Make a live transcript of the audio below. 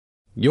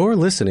You're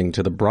listening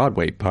to the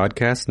Broadway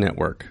Podcast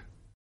Network.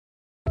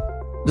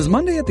 Does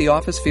Monday at the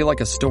office feel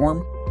like a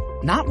storm?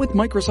 Not with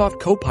Microsoft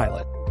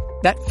Copilot.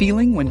 That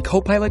feeling when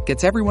Copilot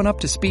gets everyone up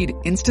to speed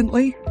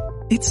instantly?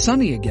 It's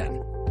sunny again.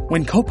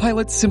 When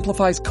Copilot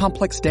simplifies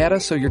complex data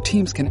so your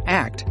teams can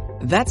act,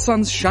 that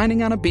sun's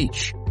shining on a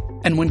beach.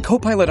 And when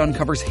Copilot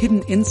uncovers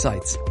hidden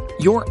insights,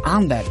 you're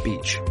on that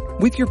beach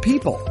with your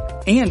people,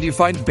 and you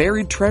find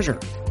buried treasure.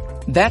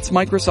 That's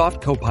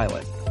Microsoft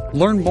Copilot.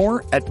 Learn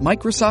more at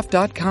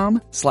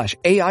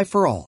Microsoft.com/AI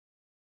for all.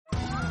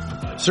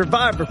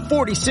 Survivor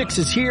 46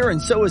 is here, and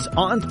so is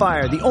On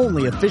Fire, the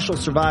only official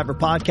Survivor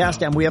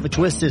podcast, and we have a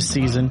twist this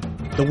season.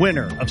 The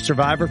winner of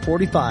Survivor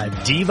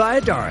 45, Dee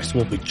Valladares,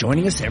 will be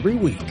joining us every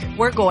week.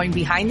 We're going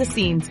behind the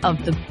scenes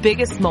of the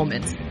biggest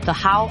moments, the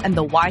how and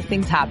the why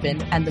things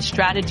happen, and the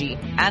strategy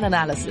and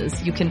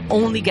analysis you can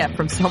only get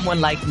from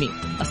someone like me,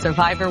 a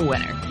Survivor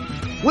winner.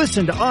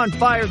 Listen to On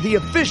Fire, the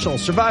official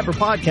Survivor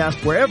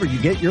podcast, wherever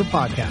you get your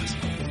podcast.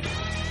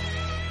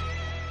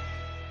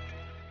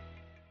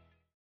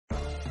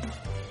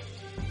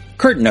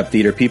 Curtain up,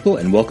 theater people,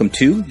 and welcome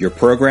to Your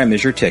Program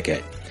is Your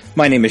Ticket.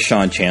 My name is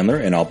Sean Chandler,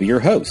 and I'll be your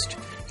host.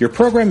 Your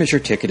Program is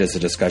Your Ticket is a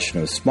discussion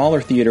of smaller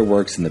theater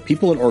works and the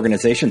people and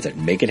organizations that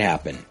make it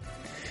happen.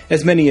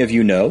 As many of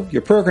you know,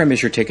 Your Program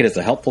is Your Ticket is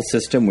a helpful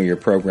system where your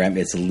program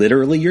is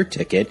literally your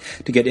ticket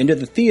to get into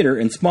the theater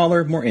in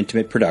smaller, more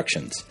intimate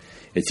productions.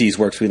 It's these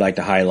works we like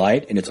to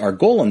highlight, and it's our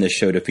goal on this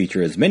show to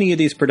feature as many of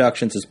these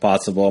productions as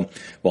possible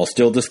while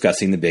still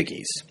discussing the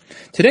biggies.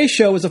 Today's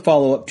show is a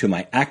follow-up to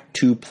my Act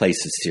Two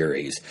Places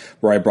series,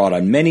 where I brought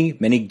on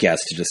many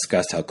guests to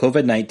discuss how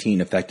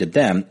COVID-19 affected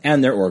them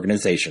and their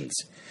organizations.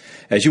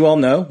 As you all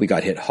know, we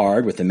got hit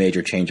hard with a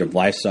major change of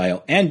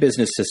lifestyle and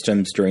business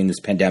systems during this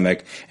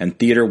pandemic, and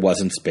theater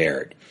wasn't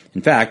spared.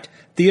 In fact,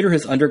 theater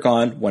has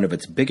undergone one of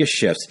its biggest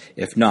shifts,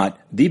 if not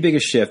the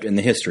biggest shift in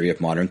the history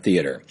of modern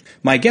theater.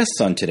 My guests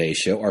on today's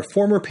show are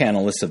former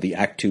panelists of the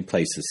Act Two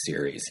Places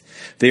series.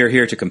 They are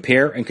here to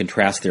compare and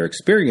contrast their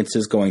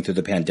experiences going through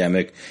the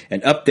pandemic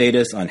and update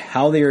us on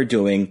how they are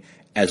doing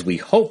as we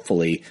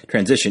hopefully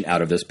transition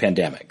out of this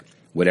pandemic,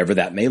 whatever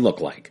that may look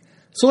like.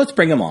 So let's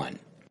bring them on.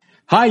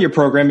 Hi, Your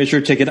Program is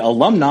Your Ticket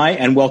alumni,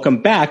 and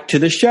welcome back to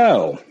the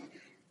show.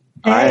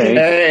 Hi.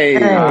 Hey.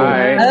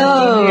 Hi.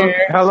 Hello.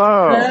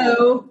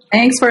 Hello.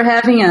 Thanks for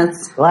having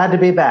us. Glad to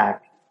be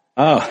back.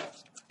 Oh,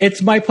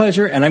 it's my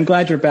pleasure, and I'm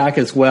glad you're back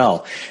as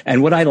well.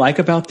 And what I like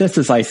about this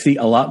is I see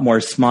a lot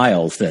more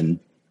smiles than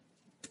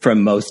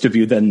from most of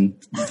you than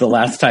the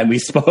last time we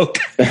spoke.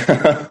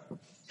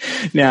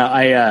 Now,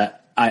 I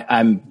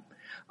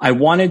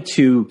wanted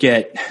to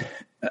get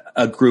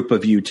a group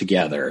of you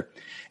together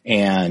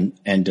and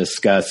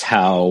discuss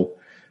how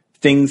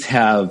things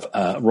have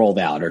rolled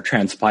out or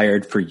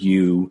transpired for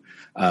you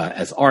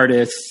as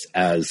artists,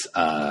 as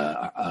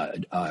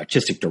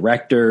artistic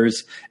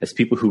directors, as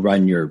people who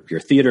run your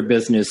theater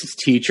business, as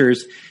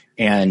teachers,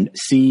 and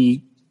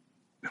see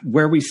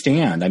where we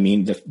stand. I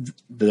mean,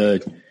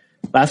 the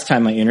last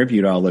time I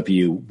interviewed all of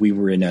you, we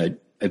were in a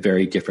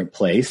very different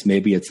place.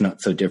 Maybe it's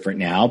not so different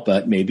now,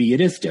 but maybe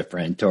it is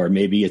different, or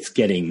maybe it's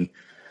getting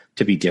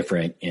to be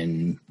different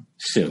in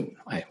soon.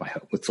 I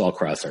hope. Let's all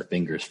cross our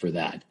fingers for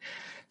that.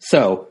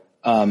 So,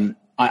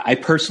 I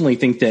personally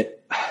think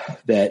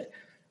that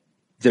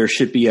there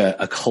should be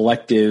a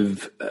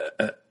collective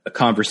a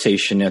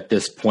conversation at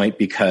this point,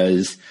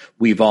 because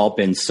we've all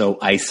been so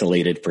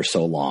isolated for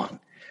so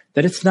long,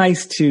 that it's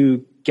nice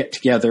to get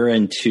together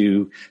and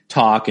to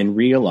talk and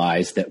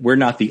realize that we're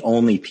not the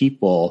only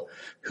people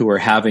who are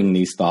having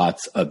these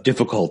thoughts of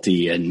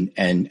difficulty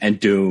and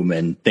doom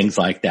and things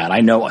like that.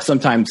 I know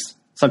sometimes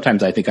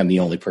I think I'm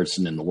the only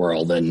person in the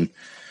world, and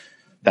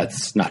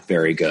that's not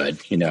very good.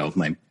 You know,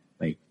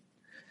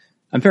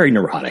 I'm very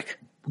neurotic.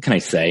 What can I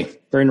say?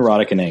 Very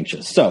neurotic and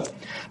anxious. So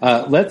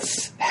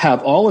let's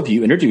have all of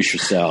you introduce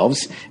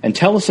yourselves and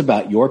tell us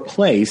about your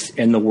place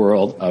in the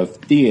world of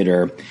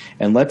theater.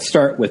 And let's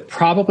start with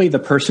probably the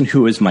person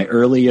who was my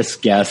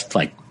earliest guest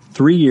like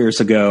 3 years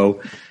ago,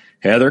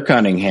 Heather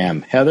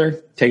Cunningham.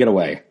 Heather, take it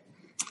away.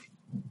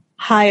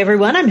 Hi,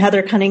 everyone. I'm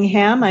Heather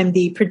Cunningham. I'm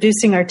the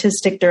producing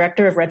artistic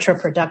director of Retro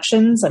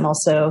Productions. I'm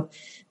also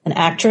an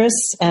actress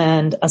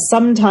and a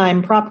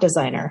sometime prop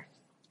designer.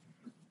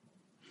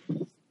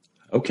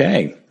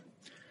 Okay.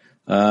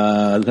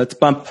 Let's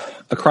bump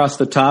across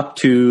the top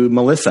to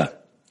Melissa.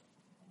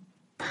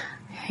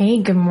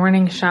 Hey, good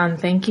morning, Sean.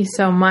 Thank you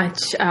so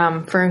much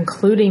for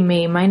including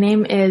me. My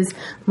name is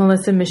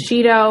Melissa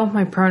Machido.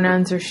 My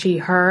pronouns are she,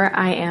 her.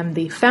 I am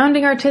the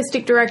founding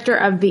artistic director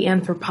of The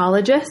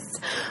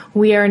Anthropologists.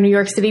 We are a New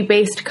York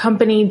City-based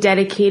company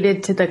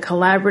dedicated to the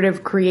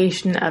collaborative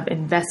creation of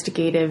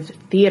investigative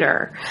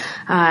theater.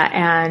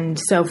 And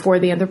so for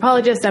The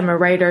Anthropologists, I'm a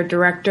writer,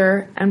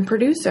 director, and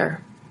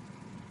producer.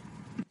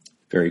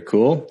 Very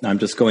cool. I'm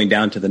just going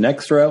down to the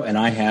next row, and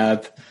I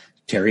have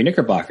Terry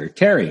Knickerbocker.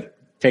 Terry,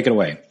 take it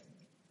away.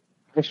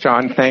 Thanks,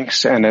 John.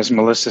 Thanks. And as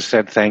Melissa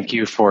said, thank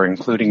you for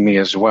including me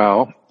as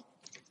well.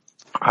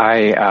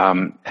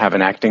 I have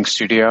an acting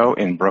studio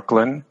in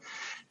Brooklyn,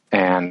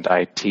 and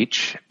I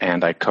teach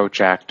and I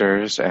coach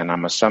actors, and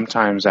I'm a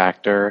sometimes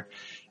actor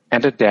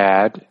and a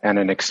dad and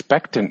an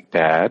expectant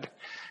dad,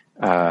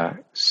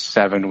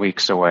 7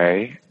 weeks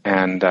away.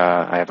 And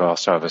I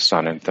also have a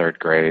son in 3rd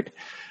grade.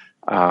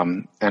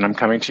 And I'm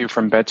coming to you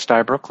from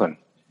Bed-Stuy, Brooklyn.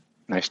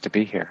 Nice to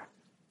be here.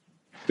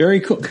 Very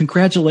cool.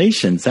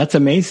 Congratulations. That's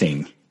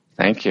amazing.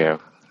 Thank you.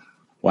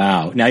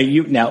 Wow.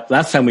 Now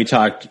last time we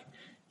talked,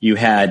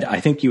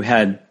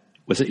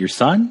 was it your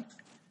son?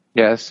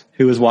 Yes.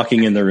 Who was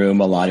walking in the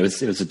room a lot. It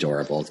was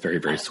adorable. It's very,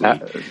 very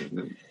sweet.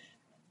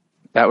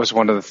 That was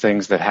one of the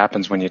things that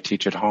happens when you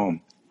teach at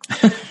home.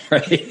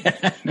 Right.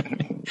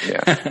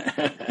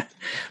 Yeah.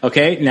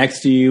 Okay.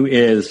 Next to you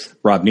is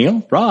Rob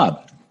Neal.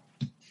 Rob.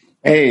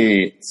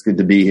 Hey, it's good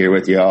to be here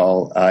with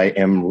y'all. I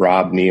am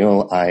Rob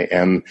Neal. I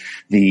am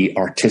the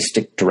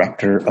artistic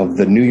director of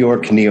the New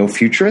York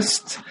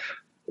Neo-Futurists,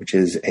 which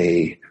is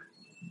a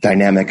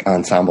dynamic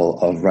ensemble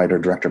of writer,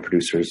 director,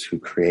 producers who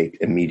create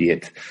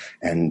immediate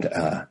and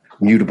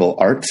mutable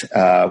art.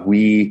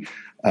 We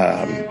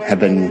have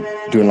been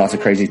doing lots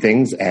of crazy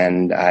things,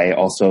 and I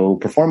also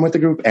perform with the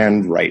group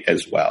and write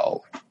as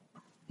well.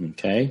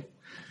 Okay.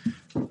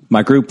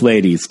 My group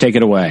ladies, take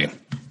it away.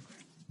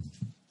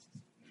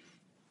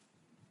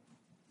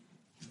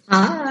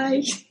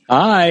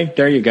 Hi,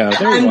 there you go.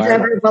 I'm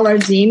Deborah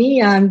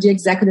Ballardini. I'm the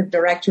executive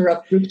director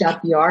of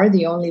Group.br,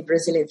 the only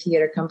Brazilian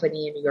theater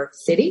company in New York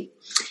City.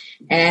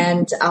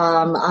 And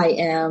I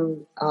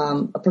am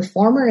a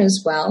performer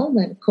as well,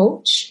 and a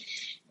coach.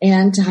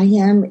 And I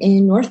am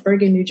in North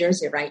Bergen, New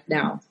Jersey right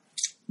now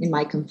in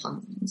my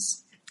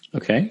compounds.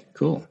 Okay,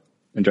 cool.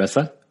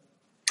 Andressa?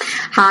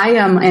 Hi,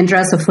 I'm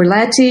Andressa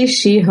Furletti,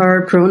 she,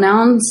 her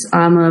pronouns.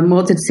 I'm a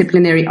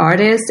multidisciplinary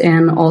artist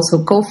and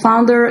also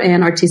co-founder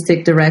and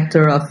artistic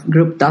director of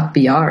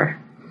Group.br.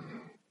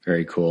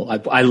 Very cool.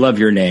 I love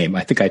your name.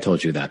 I think I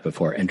told you that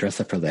before.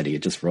 Andressa Furletti. It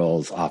just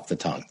rolls off the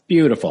tongue.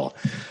 Beautiful.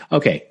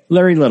 Okay,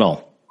 Larry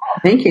Little.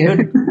 Thank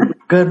you.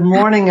 Good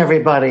morning,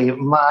 everybody.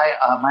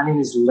 My name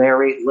is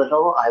Larry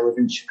Little. I live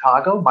in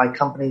Chicago. My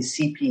company,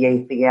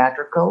 CPA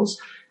Theatricals,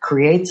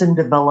 creates and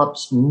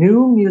develops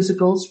new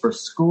musicals for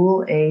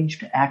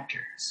school-aged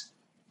actors.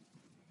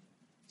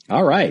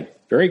 All right.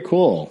 Very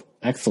cool.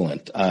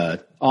 Excellent.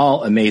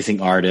 All amazing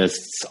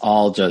artists,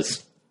 all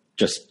just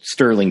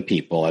sterling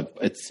people.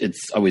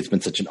 It's always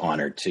been such an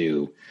honor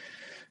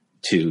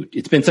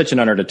it's been such an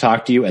honor to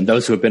talk to you, and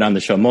those who have been on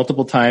the show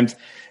multiple times.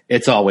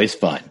 It's always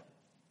fun.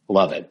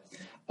 Love it.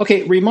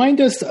 Okay.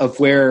 Remind us of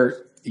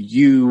where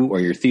you or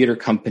your theater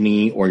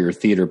company or your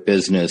theater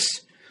business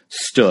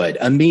stood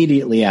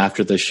immediately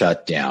after the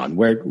shutdown.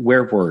 Where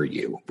were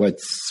you? What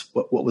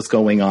was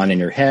going on in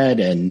your head,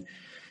 and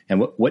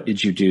what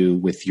did you do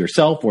with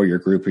yourself or your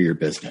group or your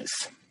business?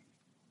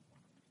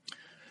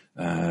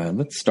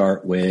 Let's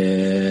start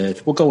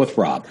with, we'll go with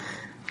Rob.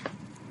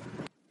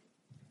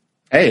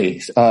 Hey,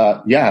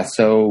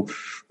 so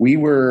we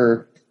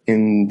were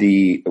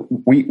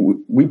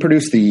we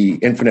produced the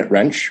Infinite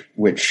Wrench,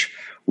 which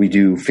we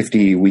do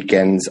 50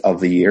 weekends of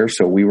the year.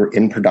 So we were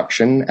in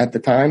production at the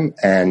time,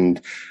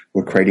 and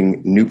we're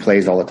creating new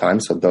plays all the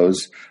time. So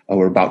those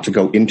were about to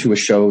go into a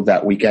show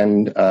that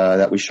weekend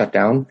that we shut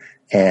down.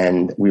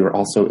 And we were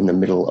also in the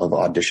middle of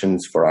auditions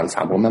for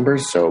ensemble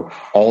members. So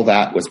all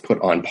that was put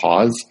on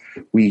pause.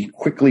 We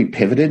quickly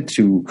pivoted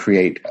to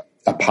create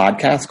a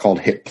podcast called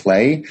Hit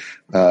Play.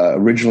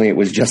 Originally, it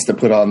was just to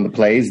put on the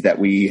plays that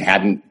we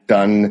hadn't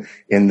done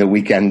in the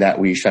weekend that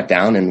we shut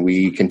down, and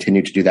we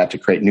continue to do that to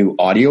create new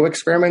audio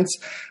experiments.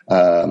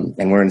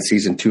 And we're in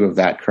season 2 of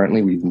that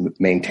currently. We've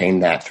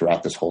maintained that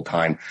throughout this whole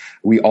time.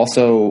 We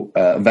also,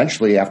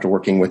 eventually, after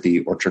working with the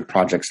Orchard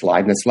Project's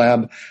Liveness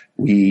Lab,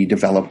 we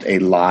developed a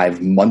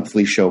live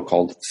monthly show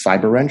called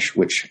Cyber Wrench,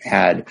 which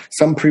had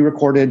some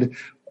pre-recorded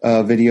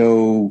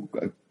video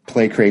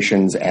play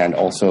creations and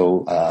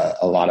also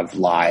a lot of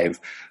live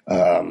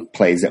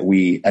plays that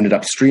we ended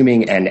up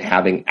streaming and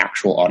having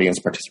actual audience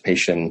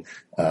participation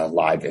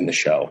live in the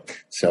show.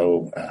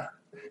 So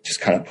just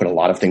kind of put a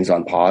lot of things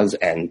on pause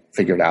and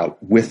figured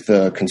out, with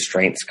the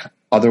constraints,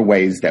 other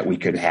ways that we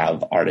could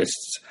have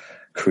artists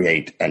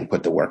create and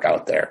put the work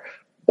out there.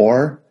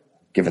 Or,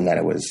 given that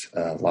it was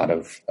a lot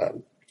of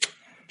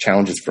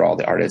challenges for all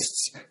the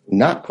artists,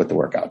 not put the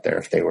work out there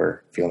if they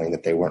were feeling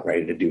that they weren't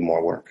ready to do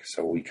more work.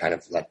 So we kind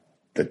of let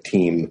the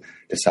team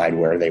decide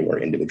where they were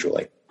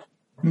individually.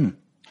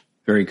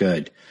 Very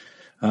good.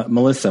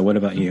 Melissa, what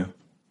about you?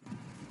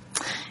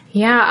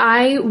 Yeah,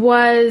 I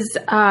was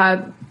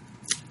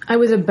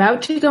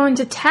about to go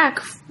into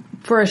tech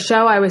for a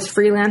show I was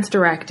freelance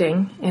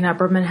directing in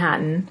Upper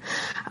Manhattan.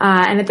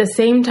 And at the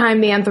same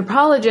time, The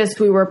Anthropologist,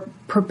 we were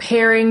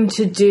preparing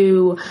to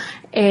do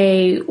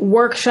a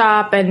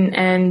workshop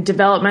and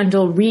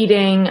developmental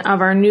reading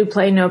of our new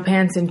play, No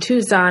Pants in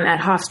Tucson, at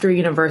Hofstra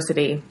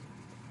University.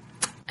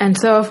 And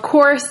so, of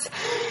course,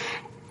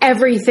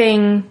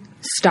 everything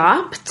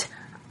stopped.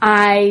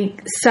 I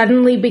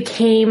suddenly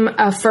became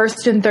a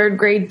first and third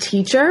grade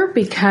teacher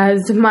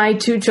because my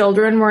two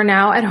children were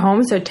now at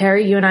home. So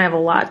Terry, you and I have a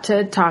lot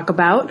to talk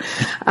about.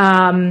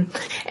 And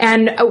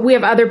we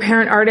have other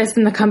parent artists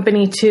in the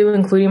company too,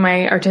 including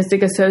my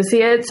artistic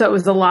associate. So it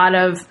was a lot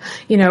of,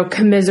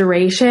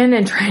 commiseration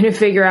and trying to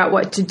figure out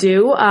what to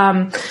do.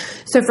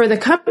 So for the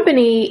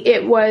company,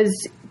 it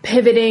was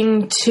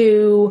pivoting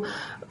to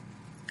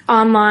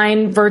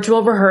online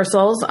virtual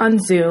rehearsals on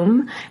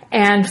Zoom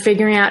and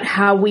figuring out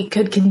how we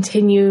could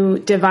continue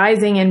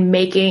devising and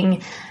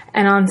making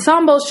an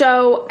ensemble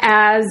show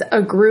as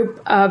a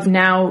group of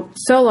now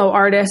solo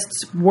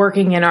artists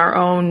working in our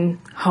own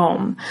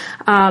home.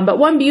 But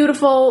one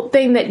beautiful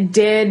thing that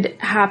did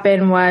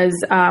happen was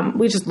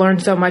we just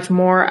learned so much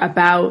more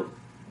about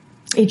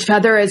each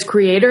other as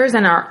creators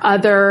and our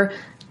other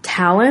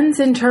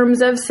talents in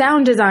terms of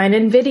sound design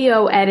and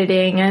video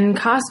editing and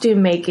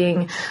costume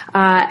making,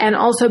 and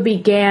also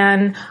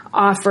began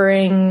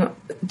offering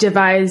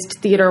devised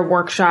theater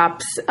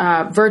workshops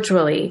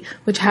virtually,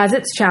 which has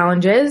its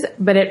challenges,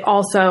 but it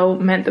also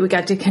meant that we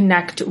got to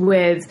connect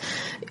with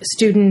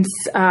students,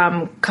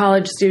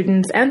 college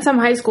students, and some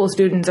high school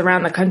students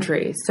around the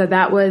country. So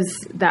that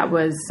was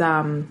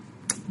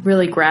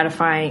really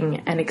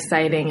gratifying and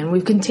exciting. And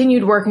we've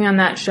continued working on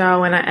that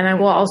show. And I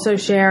will also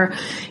share,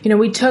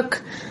 we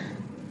took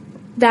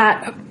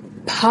that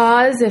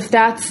pause, if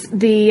that's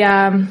the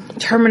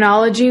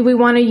terminology we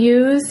want to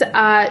use,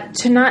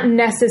 to not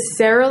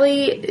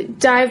necessarily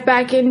dive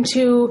back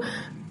into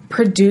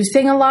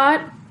producing a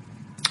lot,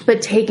 but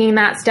taking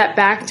that step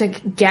back to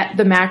get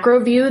the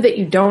macro view that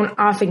you don't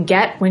often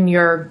get when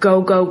you're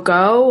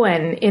go,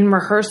 and in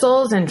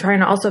rehearsals and trying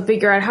to also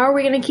figure out how are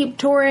we going to keep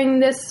touring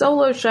this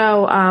solo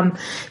show.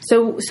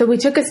 So we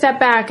took a step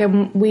back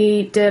and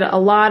we did a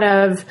lot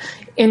of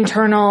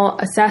internal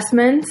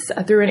assessments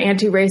through an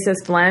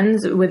anti-racist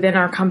lens within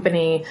our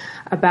company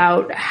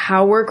about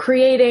how we're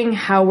creating,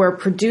 how we're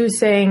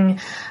producing,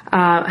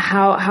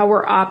 how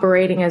we're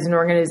operating as an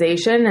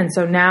organization. And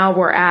so now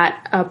we're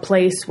at a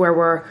place where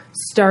we're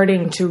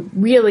starting to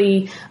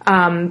really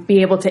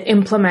be able to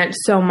implement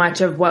so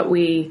much of what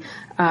we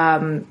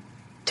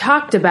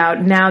talked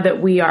about now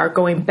that we are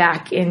going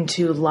back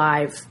into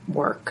live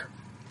work.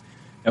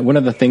 And one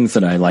of the things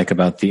that I like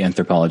about the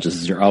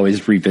Anthropologists is you're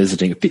always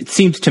revisiting. It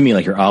seems to me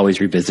like you're always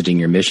revisiting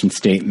your mission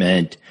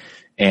statement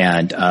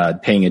and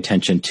paying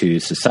attention to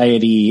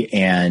society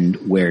and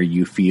where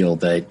you feel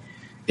that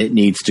it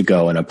needs to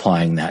go and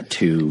applying that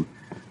to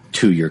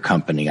your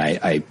company.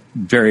 I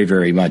very,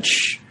 very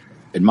much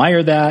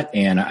admire that,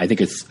 and I think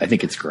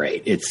it's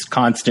great. It's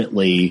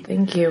constantly.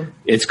 Thank you.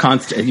 It's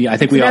constant. I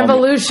think it's an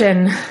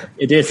evolution.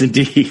 It is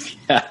indeed.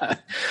 Yeah.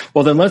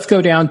 Well, then let's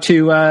go down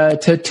to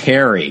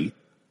Terry,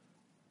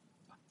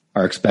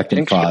 our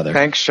expectant father.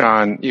 Thanks,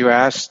 Sean. You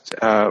asked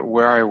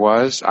where I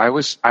was.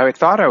 I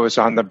thought I was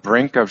on the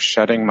brink of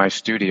shutting my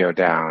studio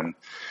down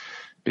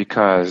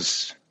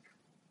because,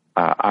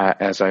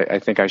 as I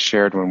think I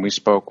shared when we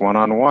spoke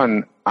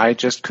one-on-one, I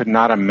just could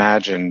not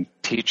imagine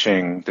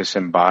teaching this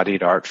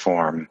embodied art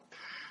form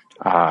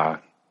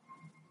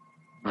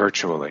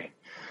virtually.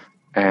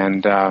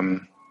 And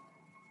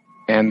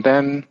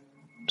then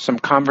some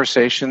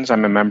conversations.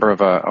 I'm a member of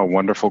a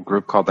wonderful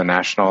group called the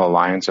National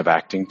Alliance of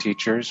Acting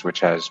Teachers, which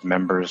has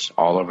members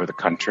all over the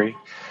country,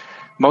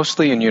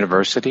 mostly in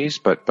universities,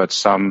 but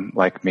some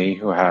like me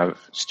who have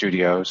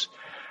studios.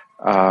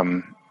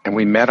 And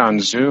we met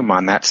on Zoom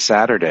on that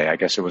Saturday. I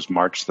guess it was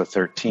March the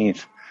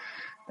 13th.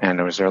 And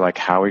it was there like,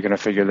 how are we going to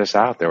figure this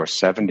out? There were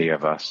 70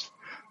 of us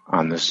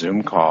on this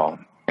Zoom call.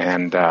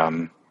 And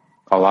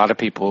a lot of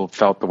people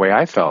felt the way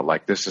I felt,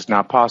 like this is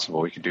not possible.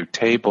 We could do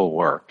table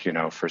work,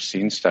 for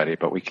scene study,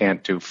 but we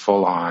can't do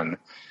full-on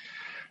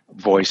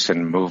voice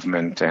and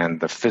movement and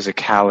the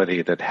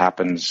physicality that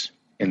happens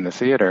in the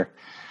theater.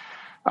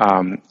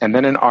 And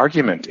then an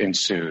argument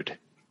ensued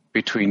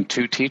between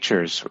two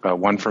teachers,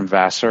 one from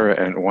Vassar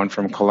and one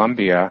from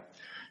Columbia.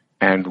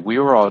 And we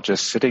were all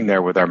just sitting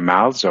there with our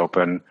mouths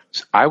open.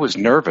 I was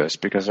nervous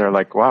because they're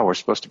like, wow, we're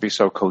supposed to be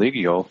so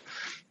collegial.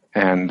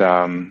 And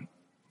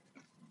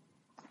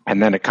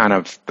then it kind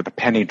of, the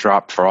penny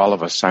dropped for all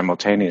of us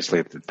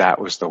simultaneously that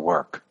was the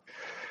work.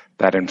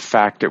 That in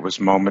fact, it was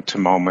moment to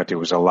moment, it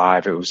was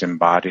alive, it was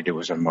embodied, it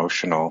was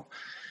emotional.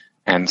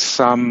 And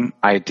some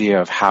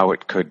idea of how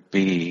it could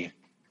be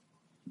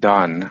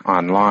done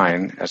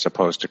online as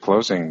opposed to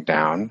closing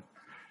down.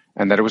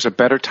 And that it was a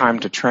better time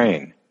to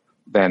train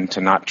than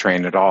to not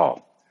train at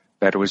all.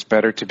 That it was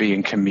better to be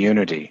in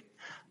community.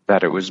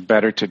 That it was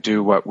better to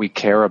do what we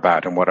care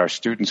about and what our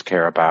students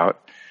care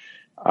about.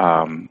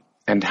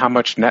 And how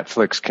much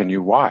Netflix can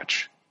you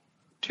watch?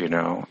 Do you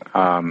know?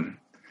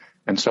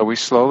 And so we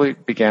slowly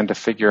began to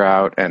figure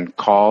out and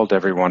called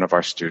every one of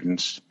our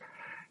students,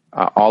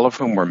 all of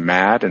whom were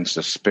mad and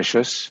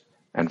suspicious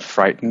and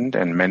frightened,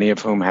 and many of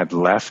whom had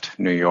left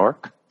New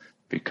York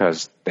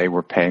because they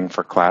were paying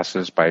for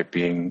classes by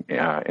being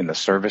in the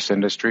service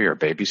industry or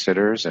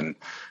babysitters, and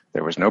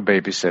there was no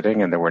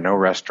babysitting and there were no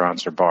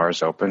restaurants or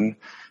bars open.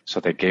 So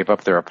they gave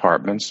up their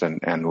apartments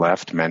and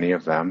left, many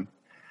of them.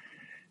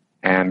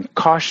 And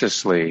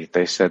cautiously,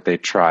 they said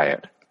they'd try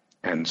it.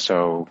 And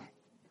so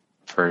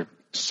for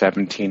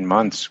 17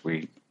 months,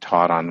 we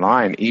taught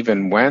online,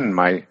 even when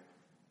my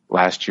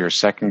last year's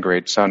second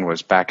grade son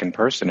was back in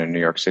person in New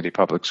York City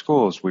Public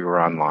Schools, we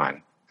were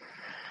online.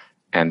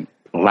 And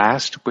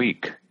last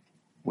week,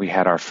 we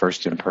had our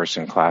first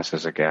in-person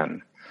classes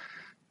again,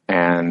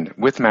 and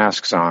with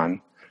masks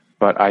on,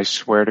 but I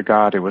swear to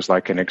God, it was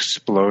like an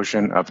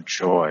explosion of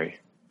joy.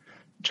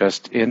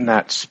 Just in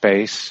that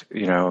space,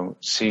 you know,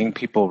 seeing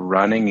people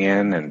running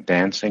in and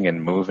dancing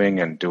and moving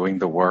and doing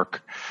the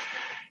work.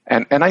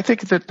 And I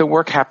think that the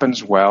work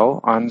happens well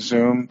on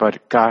Zoom,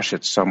 but gosh,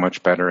 it's so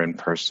much better in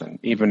person,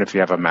 even if you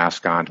have a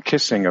mask on.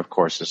 Kissing, of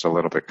course, is a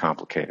little bit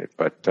complicated,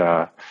 but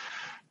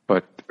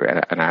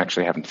and I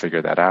actually haven't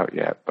figured that out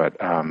yet, but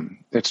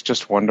it's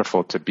just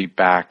wonderful to be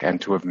back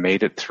and to have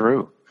made it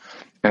through.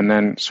 And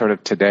then sort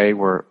of today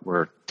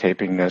we're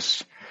taping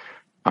this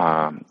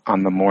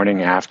on the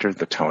morning after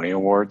the Tony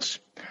Awards,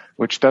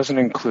 which doesn't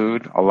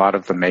include a lot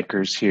of the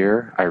makers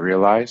here, I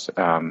realize,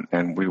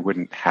 and we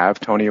wouldn't have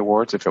Tony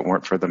Awards if it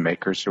weren't for the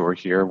makers who are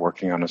here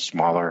working on a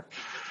smaller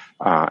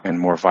and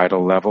more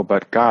vital level.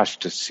 But gosh,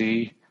 to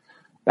see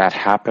that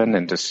happen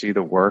and to see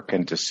the work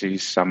and to see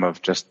some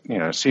of just, you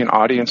know, see an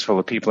audience full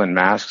of people in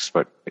masks,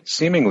 but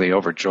seemingly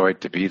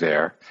overjoyed to be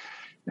there.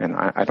 And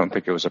I don't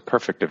think it was a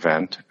perfect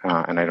event,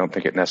 and I don't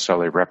think it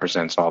necessarily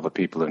represents all the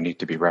people who need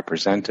to be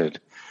represented.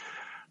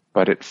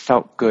 But it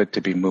felt good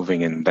to be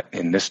moving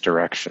in this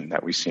direction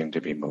that we seem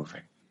to be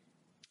moving.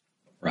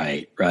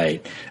 Right.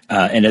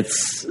 And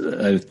it's,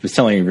 I was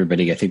telling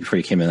everybody, I think before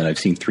you came in, that I've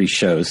seen 3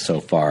 shows so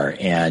far.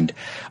 And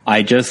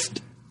I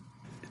just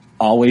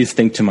always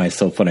think to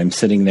myself when I'm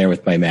sitting there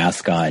with my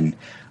mask on,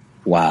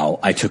 wow,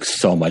 I took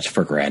so much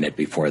for granted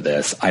before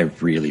this. I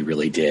really,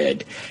 really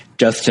did.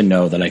 Just to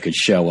know that I could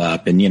show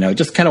up and, you know,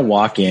 just kind of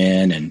walk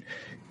in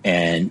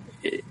and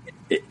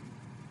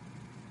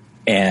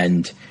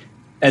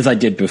as I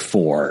did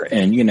before,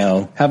 and, you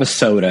know, have a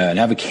soda and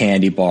have a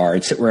candy bar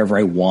and sit wherever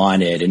I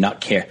wanted and not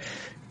care.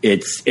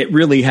 It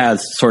really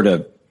has sort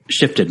of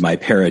shifted my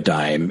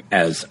paradigm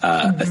as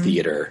a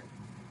theater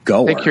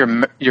goer. I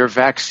think your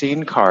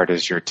vaccine card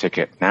is your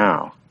ticket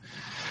now.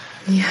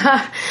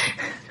 Yeah.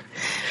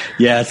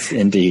 Yes,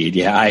 indeed.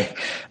 Yeah,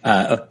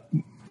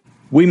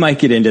 we might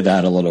get into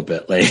that a little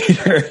bit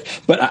later,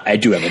 but I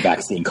do have a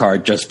vaccine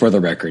card, just for the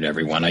record,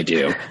 everyone. I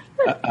do.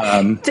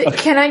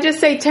 Can I just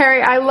say,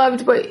 Terry, I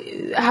loved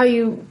how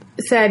you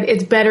said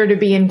it's better to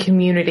be in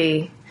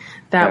community.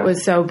 That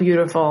was so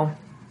beautiful.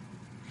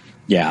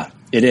 Yeah,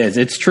 it is.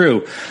 It's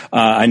true.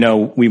 I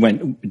know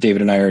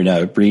David and I are in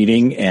a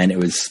reading,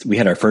 and we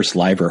had our first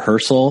live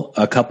rehearsal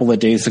a couple of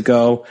days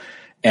ago,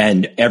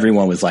 and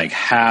everyone was like,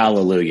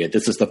 hallelujah.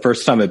 This is the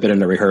first time I've been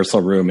in a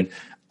rehearsal room, and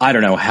I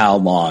don't know how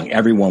long.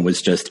 Everyone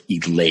was just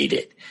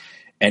elated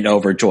and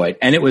overjoyed.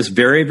 And it was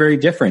very, very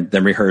different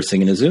than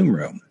rehearsing in a Zoom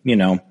room. You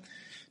know,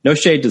 no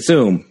shade to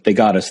Zoom. They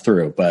got us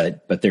through,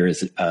 but there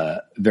is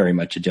very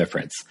much a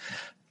difference.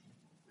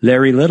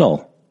 Larry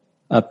Little,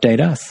 update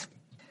us.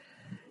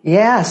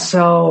 Yeah.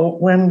 So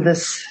when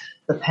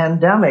the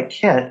pandemic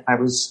hit, I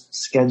was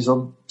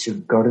scheduled to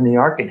go to New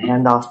York and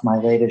hand off my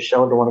latest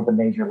show to one of the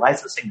major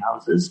licensing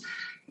houses.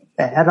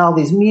 I had all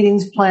these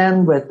meetings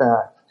planned with,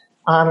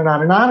 on and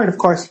on and on. And of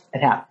course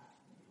it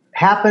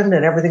happened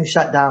and everything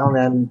shut down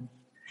and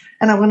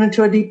I went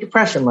into a deep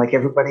depression like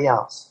everybody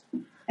else.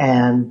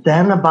 And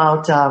then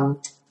about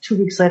 2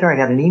 weeks later, I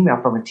got an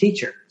email from a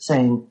teacher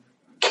saying,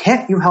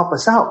 can't you help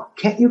us out?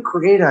 Can't you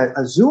create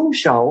a Zoom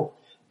show?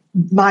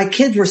 My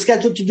kids were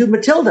scheduled to do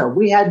Matilda.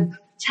 We had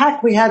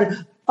tech, we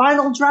had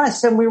final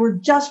dress, and we were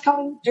just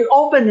coming to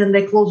open and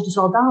they closed us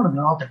all down and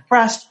they're all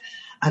depressed.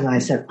 And I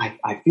said,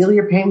 I feel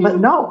your pain, but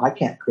no, I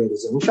can't create a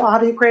Zoom show. How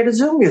do you create a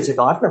Zoom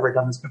musical? I've never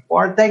done this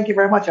before. Thank you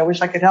very much. I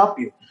wish I could help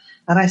you.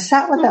 And I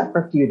sat with that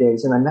for a few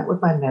days and I met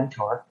with my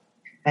mentor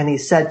and he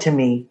said to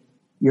me,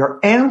 your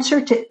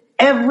answer to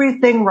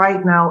everything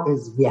right now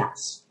is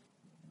yes.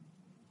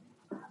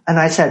 And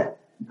I said,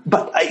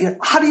 but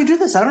how do you do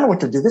this? I don't know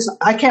what to do this.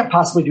 I can't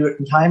possibly do it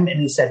in time. And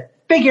he said,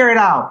 figure it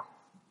out.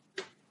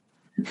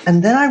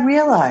 And then I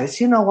realized,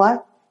 you know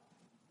what?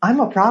 I'm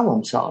a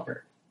problem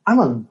solver. I'm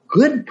a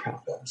good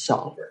problem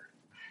solver.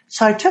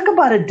 So I took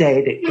about a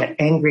day to get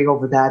angry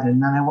over that.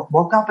 And then I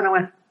woke up and I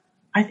went,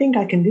 I think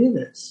I can do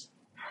this.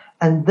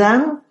 And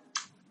then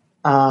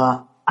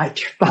I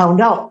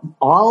found out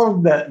all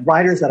of the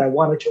writers that I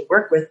wanted to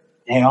work with,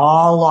 they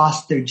all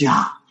lost their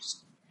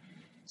jobs.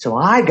 So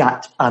I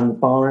got on the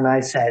phone and I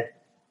said,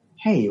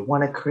 hey, you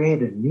want to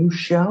create a new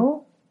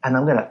show? And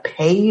I'm going to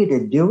pay you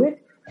to do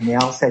it? And they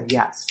all said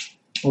yes.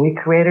 And we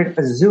created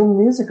a Zoom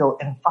musical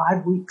in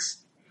 5 weeks.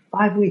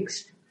 5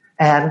 weeks.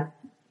 And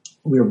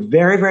we were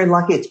very, very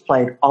lucky. It's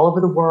played all over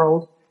the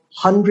world,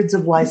 hundreds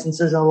of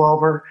licenses all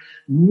over,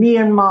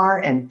 Myanmar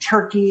and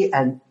Turkey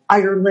and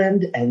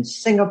Ireland and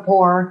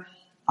Singapore.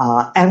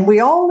 And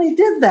we only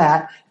did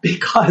that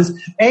because,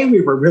 A,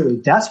 we were really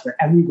desperate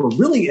and we were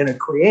really in a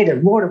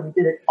creative mode and we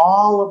did it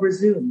all over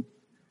Zoom.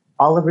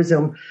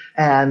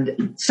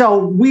 And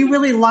so we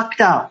really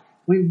lucked out.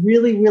 we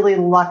really, really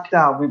lucked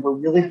out. We were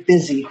really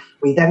busy.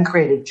 We then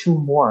created 2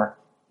 more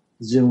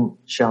Zoom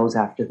shows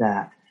after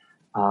that.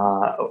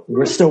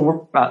 We're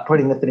still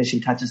putting the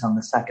finishing touches on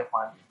the second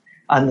one.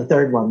 On the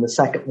third one, the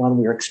second one,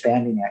 we were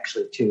expanding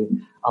actually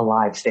to a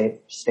live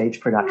stage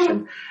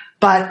production.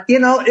 But,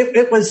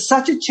 it was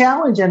such a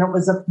challenge, and it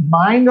was a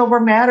mind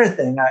over matter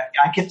thing.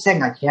 I kept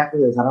saying, I can't do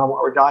this. I don't know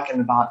what we're talking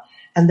about.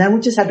 And then we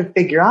just had to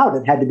figure out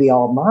it had to be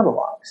all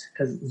monologues,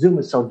 because Zoom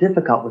is so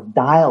difficult with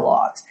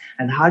dialogues.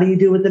 And how do you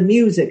do with the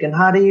music? And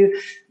how do you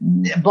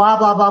blah,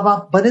 blah, blah,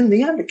 blah. But in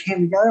the end, it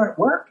came together and it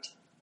worked.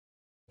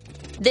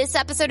 This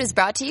episode is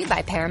brought to you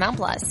by Paramount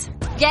Plus.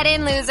 Get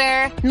in,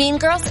 loser! Mean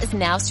Girls is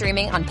now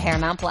streaming on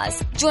Paramount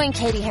Plus. Join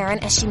Katie Heron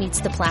as she meets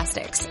the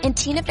plastics in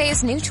Tina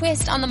Fey's new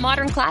twist on the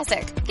modern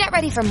classic. Get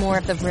ready for more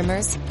of the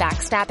rumors,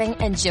 backstabbing,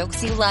 and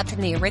jokes you loved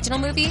from the original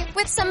movie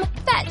with some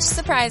fetch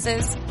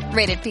surprises.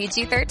 Rated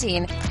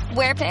PG-13.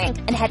 Wear pink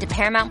and head to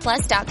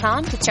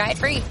ParamountPlus.com to try it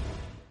free.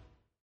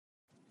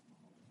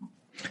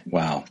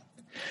 Wow.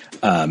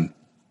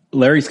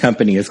 Larry's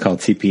company is called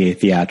CPA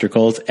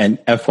Theatricals, and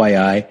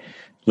FYI,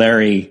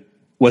 Larry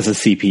was a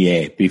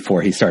CPA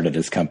before he started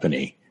his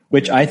company,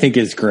 which I think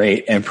is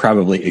great and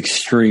probably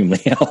extremely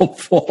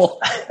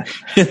helpful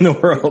in the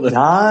world. It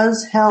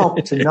does help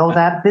to know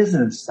that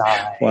business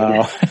side.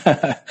 Wow.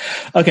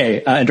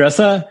 Okay,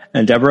 Andressa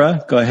and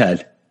Deborah, go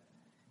ahead.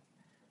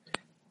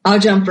 I'll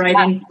jump right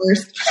in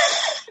first.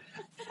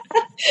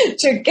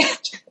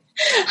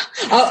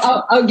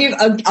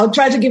 I'll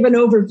try to give an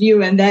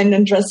overview, and then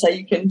Andressa,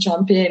 you can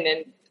jump in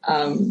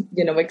and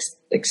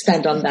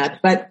expand on that.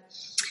 But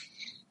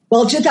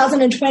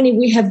 2020,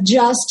 we have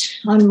just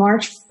on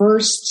March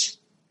 1st,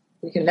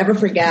 we can never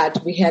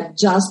forget, we had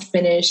just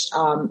finished,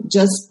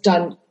 just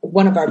done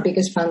one of our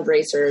biggest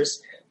fundraisers,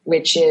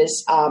 which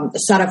is a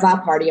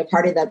Saravá party, a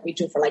party that we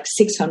do for like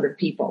 600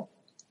 people.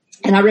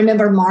 And I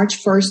remember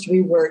March 1st,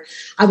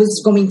 I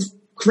was going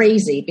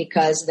crazy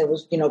because there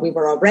was, we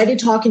were already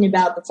talking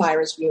about the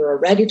virus. We were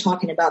already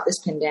talking about this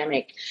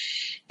pandemic.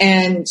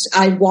 And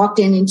I walked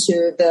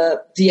into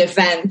the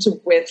event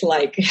with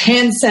like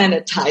hand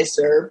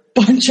sanitizer,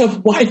 bunch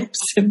of wipes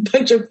and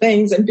bunch of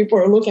things. And people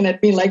were looking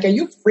at me like, are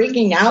you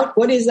freaking out?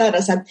 What is that?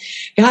 I said,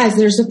 guys,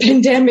 there's a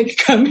pandemic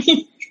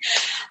coming.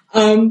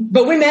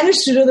 But we managed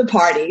to do the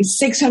party,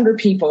 600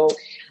 people.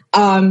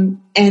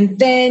 And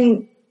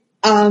then,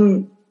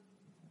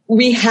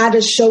 we had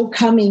a show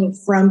coming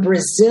from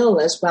Brazil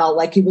as well.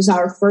 Like it was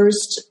our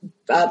first,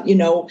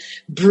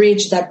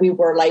 bridge that we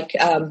were like,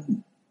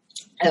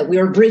 we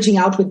were bridging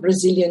out with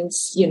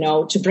Brazilians,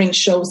 to bring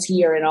shows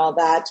here and all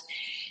that.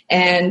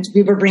 And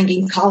we were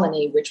bringing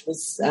Colony, which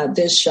was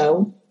this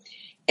show.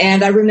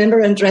 And I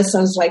remember Andressa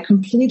was like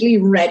completely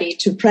ready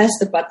to press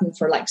the button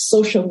for like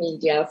social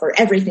media, for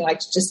everything, like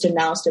to just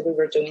announce that we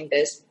were doing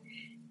this.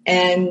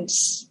 And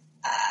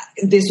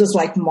this was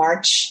like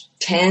March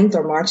 10th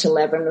or March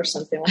 11th or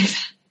something like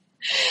that.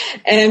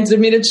 And the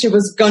minute she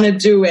was going to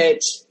do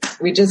it,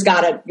 we just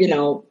got a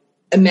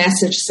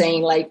message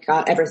saying like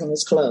everything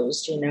is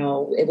closed.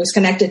 It was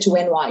connected to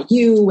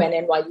NYU, and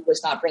NYU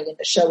was not bringing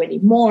the show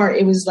anymore.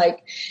 It was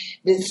like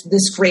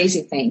this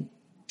crazy thing.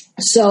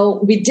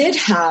 So we did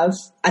have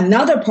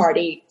another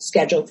party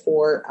scheduled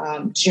for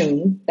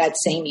June that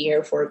same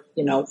year for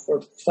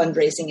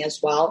fundraising as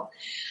well.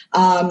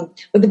 But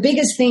the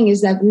biggest thing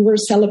is that we were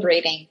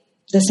celebrating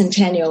the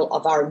centennial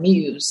of our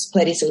muse,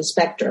 Clarice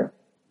Lispector.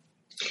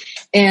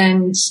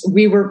 And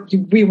we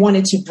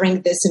wanted to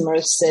bring this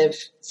immersive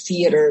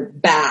theater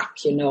back,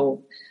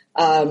 to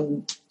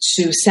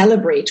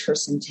celebrate her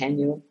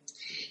centennial.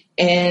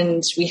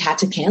 And we had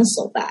to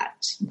cancel that.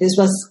 This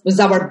was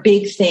our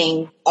big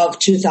thing of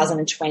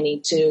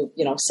 2020 to,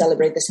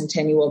 celebrate the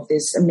centennial of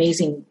this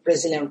amazing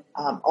Brazilian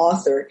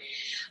author.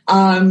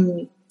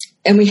 And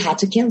we had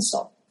to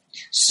cancel.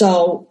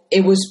 So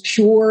it was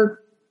pure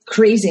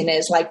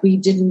craziness. Like we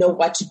didn't know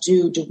what to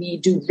do. Do we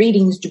do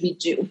readings? Do we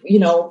do,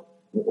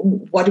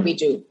 what do we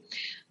do?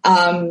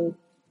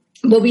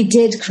 But we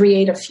did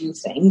create a few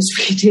things.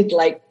 We did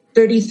like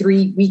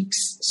 33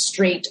 weeks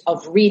straight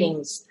of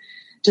readings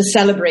to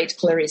celebrate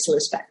Clarice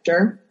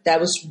Lispector. That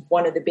was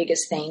one of the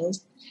biggest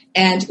things.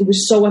 And it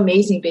was so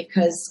amazing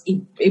because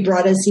it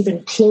brought us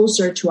even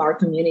closer to our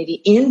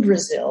community in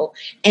Brazil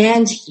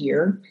and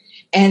here.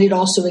 And it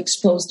also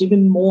exposed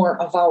even more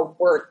of our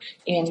work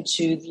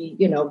into the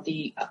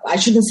I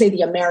shouldn't say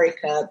the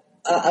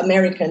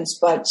Americans,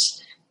 but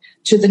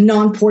to the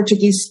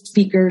non-Portuguese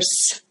speakers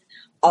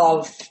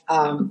of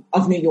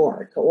New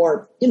York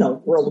or,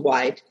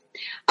 worldwide.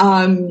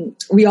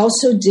 We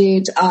also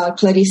did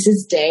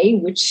Clarice's Day,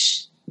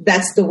 which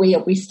that's the way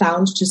we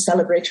found to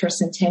celebrate her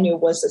centennial,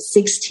 was a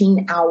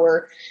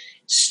 16-hour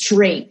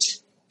straight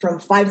from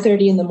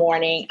 5:30 in the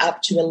morning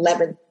up to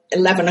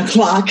 11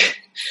 o'clock.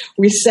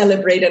 We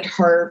celebrated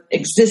her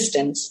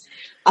existence.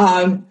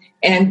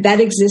 And that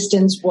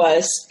existence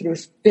was through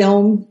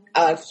film,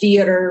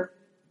 theater,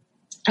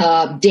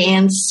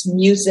 dance,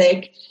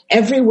 music,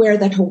 everywhere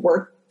that her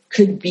work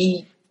could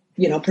be,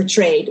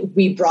 portrayed.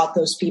 We brought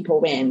those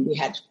people in. We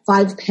had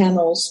 5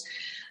 panels.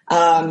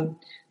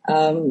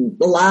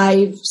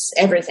 lives,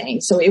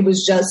 everything. So it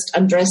was just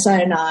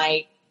Andressa and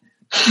I.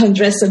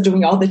 Andressa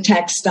doing all the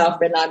tech stuff,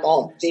 and I'm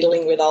all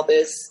dealing with all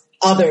this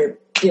other,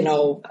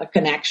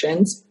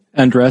 connections.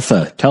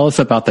 Andressa, tell us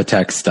about the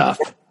tech stuff.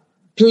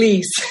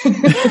 Please.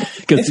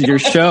 Because your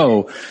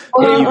show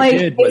that you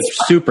did was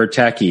super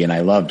techy, and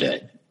I loved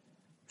it.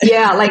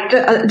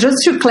 Yeah, just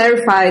to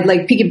clarify,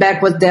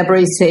 piggyback what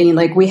Deborah is saying,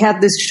 we have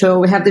this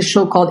show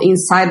called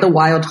Inside the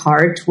Wild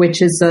Heart,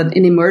 which is an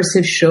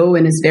immersive show,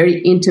 and it's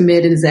very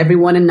intimate, and it's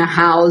everyone in the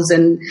house,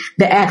 and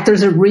the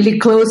actors are really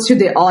close to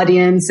the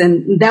audience,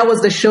 and that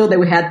was the show that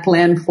we had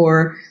planned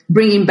for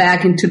bringing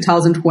back in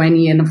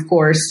 2020, and of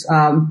course,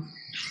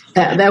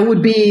 that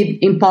would be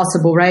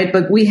impossible, right?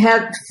 But we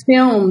had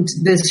filmed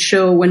this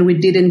show when we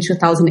did it in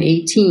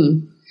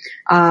 2018.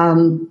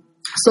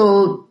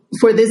 So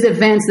for these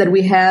events that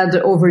we had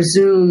over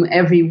Zoom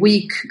every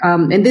week,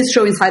 and this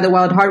show Inside the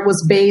Wild Heart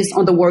was based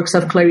on the works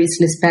of Clarice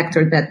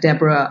Lispector that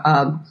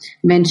Deborah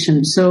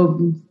mentioned.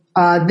 So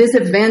these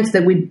events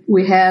that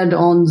we had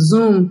on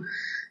Zoom,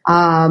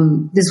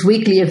 these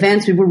weekly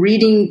events, we were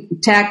reading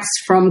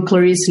texts from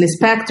Clarice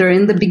Lispector.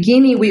 In the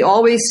beginning, we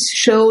always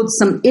showed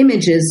some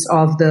images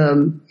of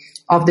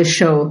the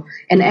show,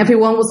 and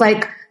everyone was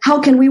like, how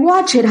can we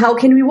watch it? How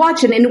can we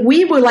watch it? And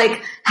we were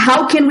like,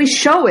 how can we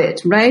show it?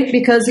 Right?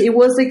 Because it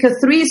was like a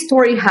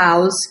 3-story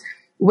house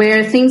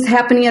where things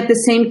happening at the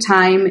same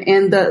time.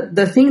 And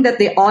the thing that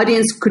the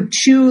audience could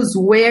choose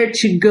where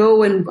to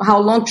go and how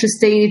long to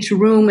stay in each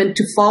room and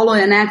to follow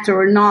an actor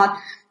or not.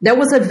 That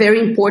was a very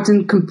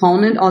important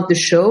component of the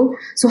show.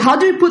 So how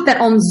do we put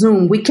that on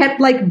Zoom? We kept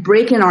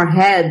breaking our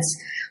heads.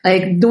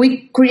 Do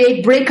we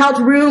create breakout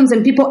rooms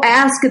and people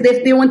ask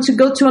if they want to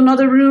go to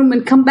another room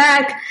and come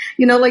back?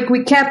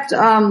 We kept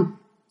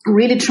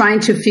really trying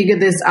to figure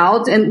this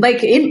out. And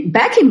back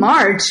in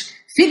March,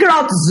 figure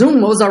out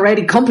Zoom was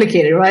already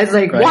complicated, right? It's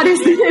right. What is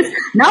this?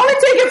 Now we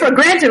take it for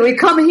granted. We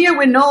come here,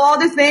 we know all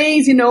the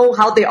things,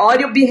 how the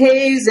audio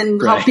behaves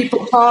and how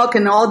people talk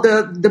and all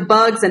the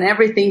bugs and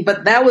everything.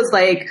 But that was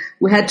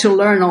we had to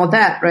learn all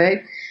that, right?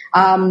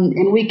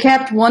 And we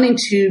kept wanting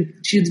to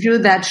do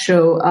that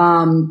show.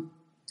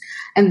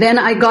 And then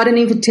I got an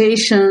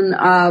invitation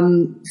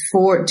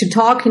to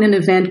talk in an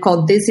event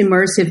called This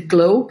Immersive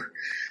Globe.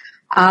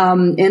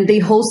 And they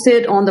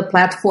hosted on the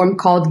platform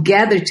called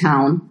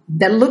GatherTown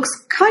that looks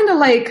kind of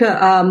like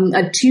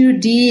a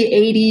 2D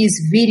 80s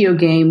video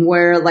game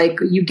where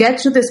you get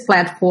to this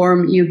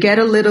platform, you get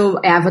a little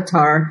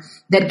avatar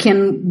that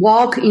can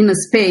walk in a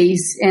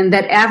space, and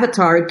that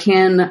avatar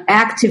can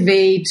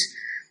activate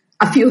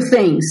a few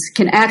things,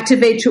 can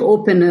activate to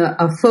open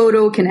a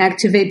photo, can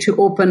activate to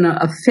open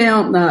a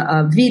film,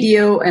 a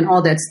video, and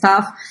all that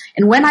stuff.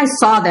 And when I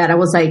saw that, I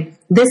was like,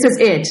 this is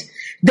it.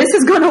 This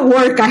is going to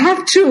work. I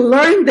have to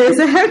learn this.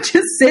 I have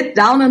to sit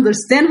down,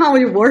 understand how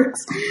it works.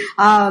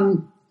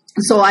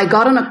 So I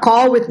got on a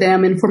call with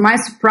them, and for my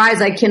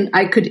surprise, I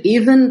could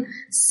even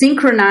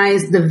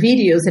synchronize the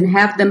videos and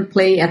have them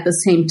play at the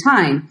same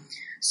time.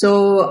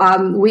 So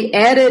we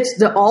added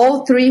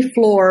all 3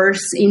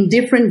 floors in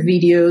different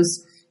videos,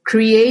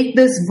 create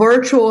this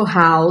virtual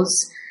house,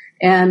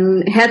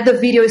 and had the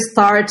video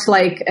start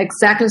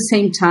exactly the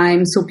same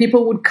time. So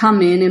people would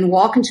come in and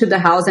walk into the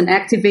house and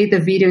activate the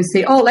video and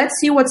say, oh, let's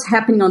see what's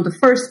happening on the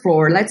 1st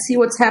floor. Let's see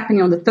what's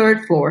happening on the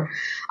 3rd floor.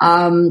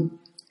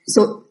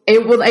 So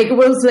it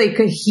was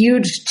a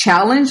huge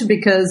challenge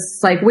because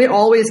we're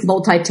always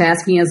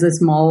multitasking as a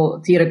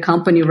small theater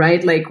company,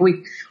 right?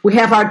 We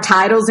have our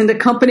titles in the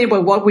company,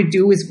 but what we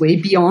do is way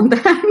beyond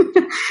that.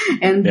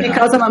 And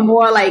because I'm a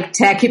more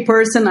techie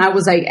person, I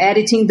was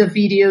editing the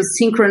videos,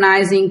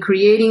 synchronizing,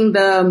 creating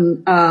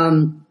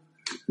the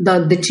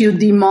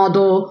 2D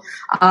model,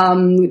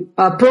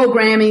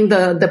 programming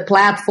the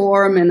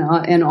platform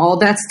and all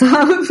that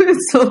stuff.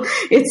 So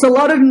it's a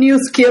lot of new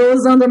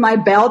skills under my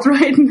belt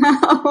right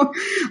now.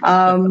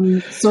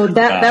 So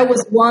that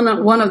was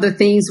one of the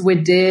things we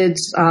did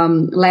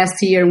last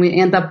year, and we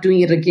ended up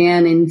doing it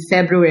again in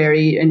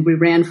February, and we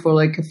ran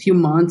for a few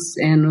months,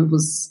 and it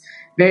was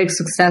very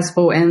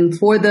successful. And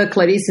for the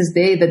Clarice's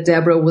Day that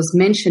Deborah was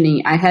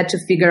mentioning, I had to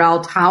figure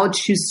out how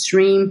to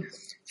stream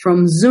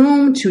from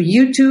Zoom to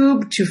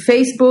YouTube to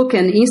Facebook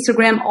and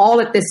Instagram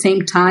all at the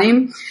same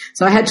time.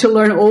 So I had to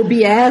learn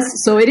OBS.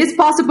 So it is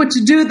possible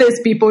to do this,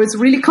 people. It's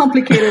really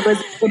complicated,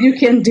 but you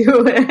can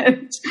do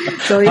it.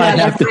 So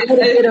that's a little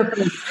bit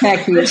of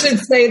technique. I should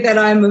say that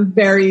I'm a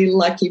very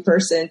lucky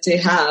person to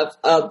have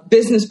a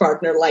business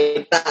partner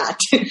like that,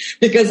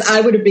 because I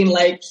would have been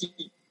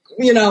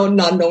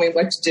not knowing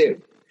what to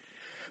do.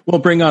 Well,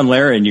 bring on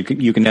Larry, and you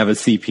can have a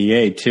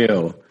CPA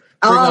too.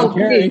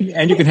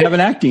 And you can have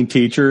an acting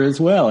teacher as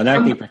well, an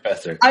acting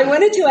professor. I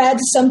wanted to add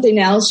something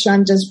else,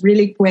 Sean, just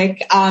really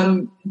quick,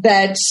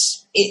 that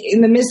in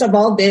the midst of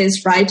all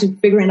this, right, to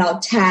figuring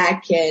out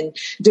tech and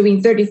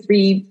doing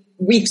 33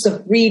 weeks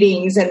of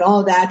readings and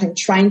all that and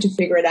trying to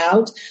figure it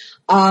out,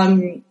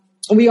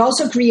 we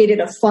also created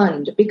a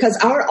fund because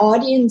our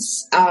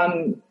audience,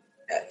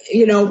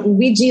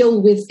 we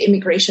deal with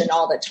immigration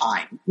all the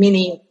time,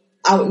 meaning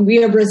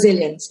we are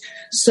Brazilians.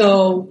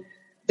 So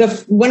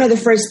one of the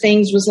first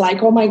things was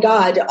like, oh my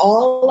God,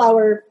 all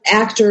our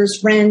actors,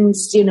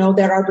 friends,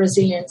 that are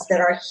Brazilians that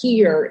are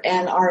here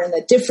and are in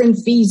a different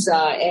visa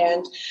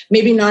and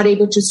maybe not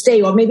able to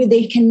stay, or maybe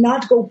they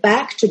cannot go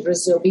back to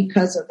Brazil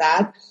because of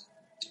that.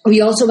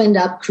 We also end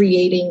up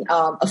creating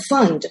a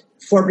fund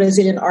for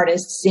Brazilian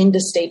artists in the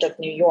state of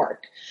New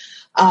York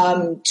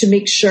to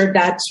make sure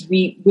that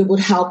we would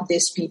help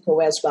these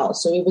people as well.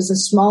 So it was a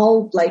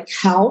small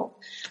help,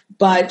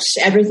 but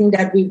everything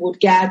that we would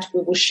get,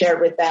 we will share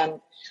with them.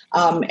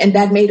 And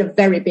that made a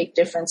very big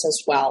difference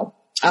as well.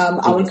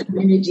 Our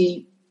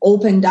community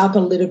opened up a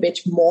little bit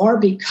more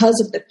because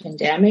of the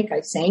pandemic,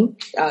 I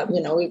think.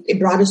 It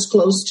brought us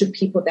close to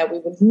people that we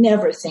would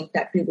never think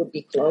that we would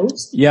be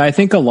close. Yeah, I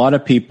think a lot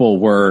of people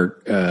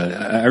were,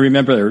 I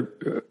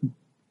remember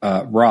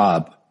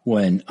Rob,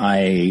 when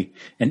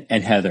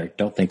and Heather,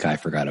 don't think I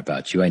forgot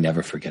about you. I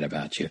never forget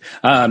about you.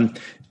 I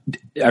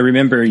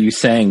remember you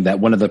saying that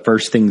one of the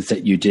first things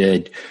that you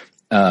did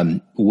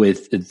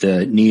with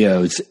the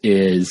NEOs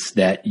is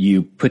that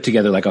you put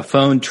together like a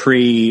phone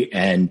tree,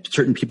 and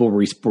certain people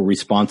were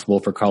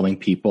responsible for calling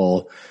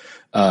people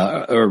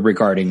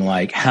regarding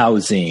like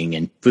housing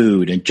and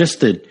food and just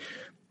the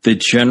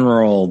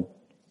general,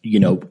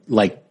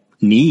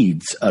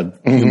 needs of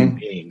human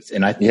beings.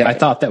 And I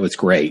thought that was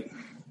great.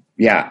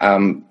 Yeah.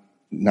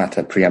 Not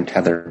to preempt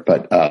Heather,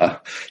 but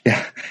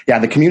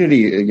the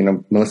community,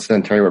 Melissa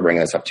and Terry were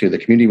bringing this up too. The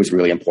community was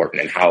really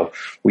important in how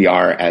we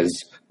are as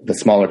the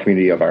smaller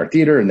community of our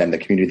theater, and then the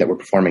community that we're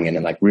performing in,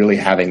 and like really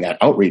having that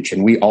outreach.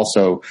 And we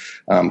also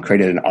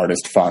created an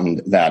artist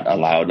fund that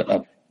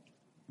allowed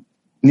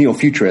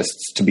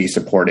neo-futurists to be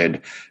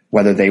supported,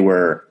 whether they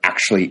were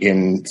actually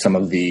in some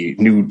of the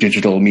new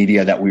digital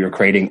media that we were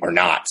creating or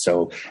not.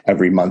 So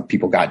every month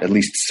people got at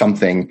least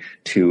something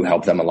to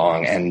help them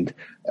along. And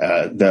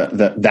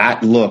that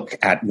look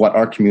at what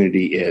our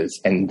community is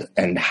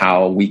and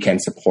how we can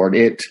support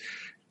it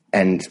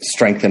and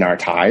strengthen our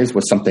ties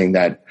was something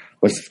that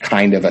was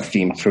kind of a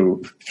theme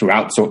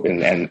throughout. So,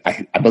 and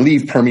I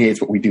believe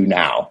permeates what we do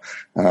now,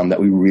 that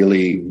we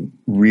really,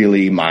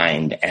 really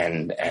mind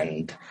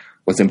and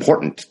was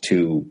important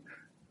to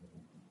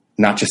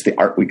not just the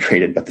art we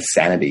created, but the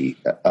sanity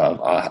of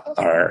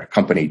our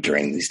company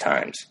during these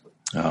times.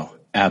 Oh,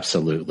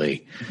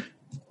 absolutely.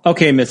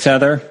 Okay, Miss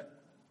Heather,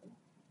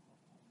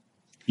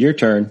 your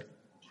turn.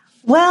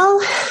 Well,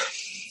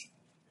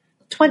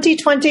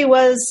 2020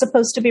 was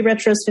supposed to be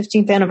Retro's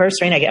 15th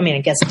anniversary. And I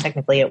guess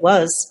technically it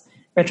was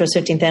Retro's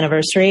 15th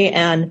anniversary.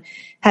 And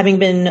having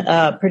been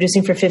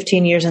producing for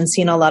 15 years and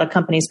seen a lot of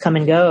companies come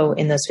and go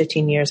in those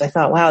 15 years, I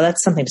thought, wow,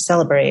 that's something to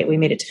celebrate. We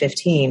made it to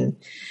 15.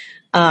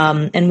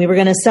 And we were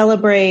going to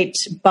celebrate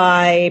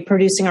by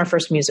producing our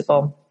first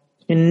musical.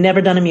 We'd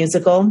never done a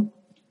musical.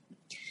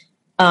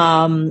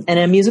 And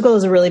a musical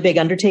is a really big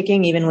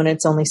undertaking, even when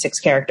it's only 6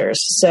 characters.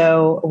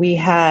 So we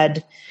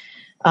had,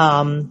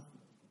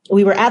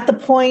 we were at the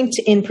point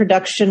in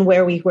production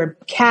where we were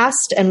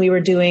cast and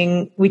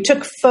we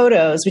took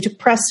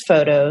press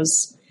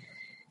photos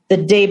the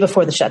day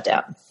before the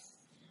shutdown.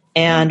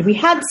 And we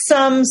had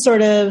some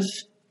sort of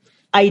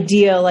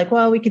idea like,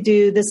 well, we could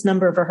do this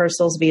number of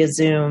rehearsals via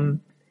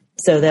Zoom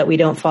so that we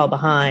don't fall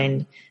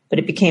behind. But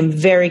it became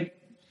very,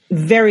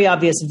 very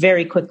obvious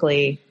very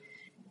quickly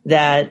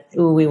that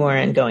we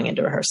weren't going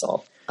into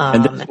rehearsal.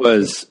 And this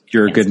was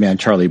Your Good Man,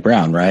 Charlie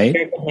Brown, right?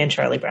 Your Good Man,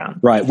 Charlie Brown.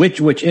 Right,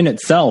 which in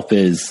itself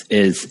is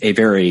a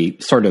very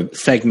sort of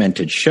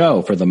segmented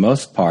show for the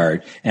most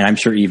part. And I'm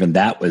sure even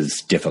that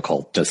was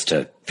difficult just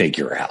to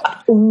figure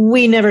out.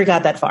 We never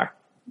got that far.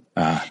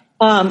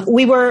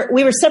 We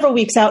were several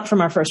weeks out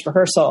from our first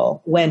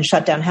rehearsal when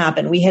shutdown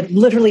happened. We had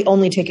literally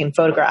only taken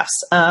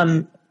photographs,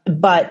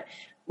 but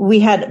we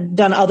had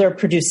done other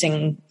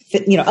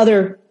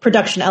other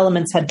production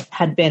elements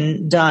had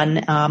been done.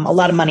 A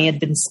lot of money had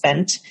been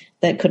spent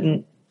that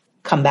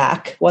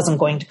wasn't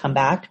going to come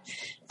back.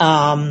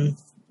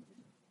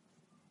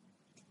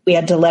 We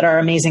had to let our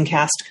amazing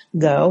cast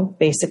go,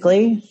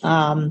 basically.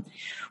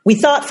 We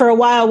thought for a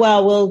while,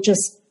 well, we'll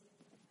just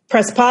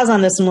press pause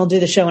on this and we'll do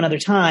the show another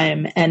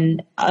time.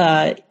 And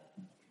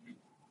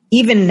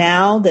even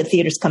now that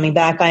theater's coming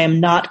back, I am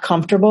not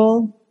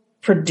comfortable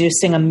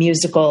producing a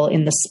musical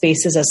in the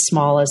spaces as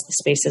small as the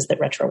spaces that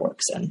Retro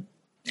works in.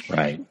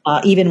 Right.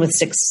 Even with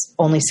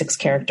only 6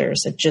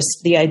 characters. It just,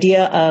 the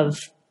idea of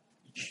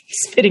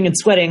spitting and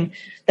sweating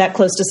that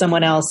close to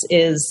someone else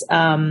is,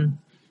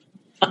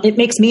 it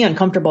makes me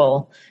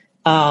uncomfortable.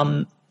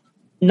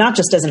 Not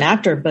just as an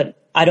actor,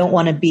 but I don't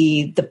want to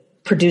be the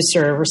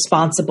producer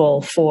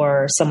responsible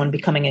for someone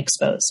becoming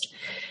exposed.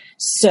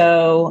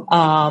 So,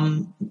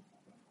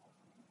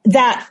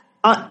 that,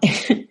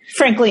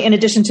 frankly, in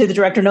addition to the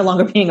director no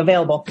longer being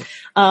available.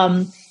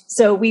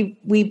 So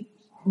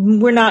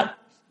we're not,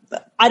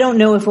 I don't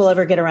know if we'll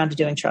ever get around to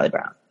doing Charlie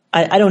Brown.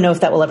 I don't know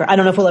if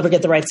we'll ever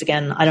get the rights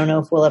again. I don't know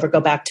if we'll ever go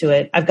back to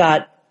it. I've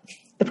got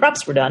the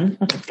props were done.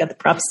 I've got the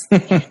props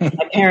in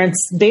my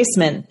parents'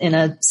 basement in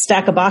a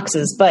stack of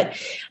boxes. But,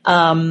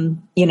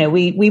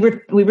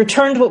 we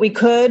returned what we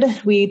could.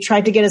 We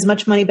tried to get as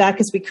much money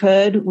back as we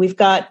could. We've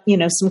got,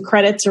 some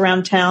credits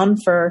around town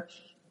for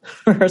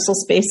rehearsal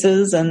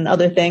spaces and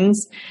other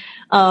things.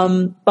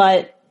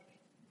 But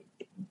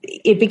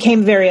it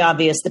became very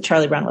obvious that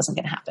Charlie Brown wasn't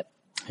going to happen.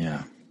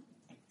 Yeah.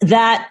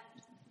 That,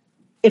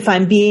 if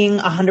I'm being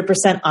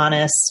 100%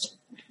 honest,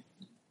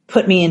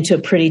 put me into a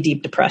pretty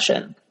deep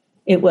depression.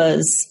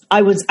 I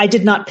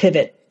did not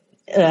pivot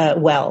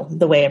well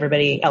the way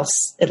everybody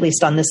else, at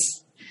least on this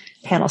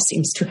panel,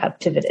 seems to have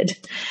pivoted.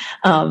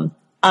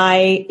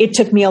 It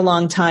took me a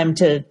long time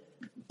to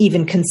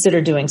even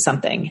consider doing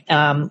something.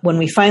 When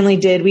we finally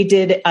did, we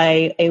did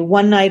a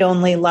one night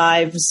only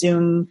live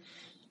Zoom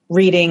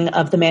reading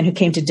of The Man Who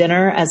Came to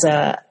Dinner as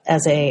a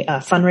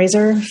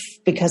fundraiser,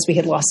 because we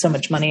had lost so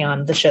much money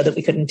on the show that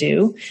we couldn't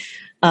do,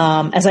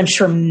 as I'm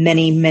sure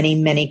many, many,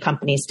 many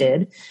companies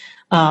did.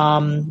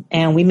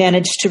 And we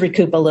managed to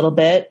recoup a little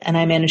bit, and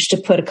I managed to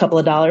put a couple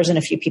of dollars in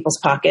a few people's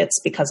pockets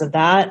because of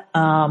that.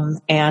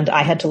 And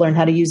I had to learn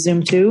how to use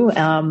Zoom too.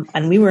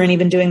 And we weren't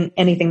even doing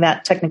anything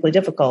that technically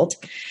difficult.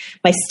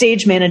 My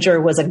stage manager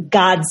was a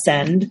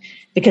godsend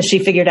because she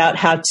figured out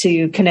how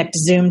to connect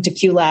Zoom to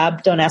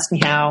QLab. Don't ask me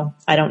how.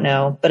 I don't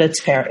know, but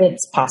it's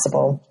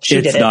possible.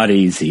 It's not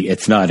easy.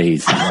 It's not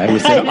easy.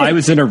 I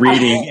was in a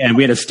reading, and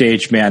we had a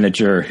stage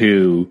manager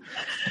who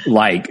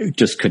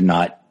just could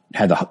not,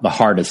 had the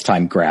hardest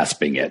time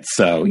grasping it.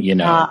 So,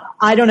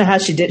 I don't know how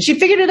she did. She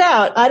figured it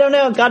out. I don't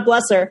know. God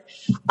bless her.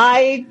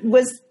 I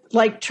was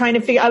trying to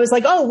figure, I was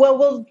like, oh,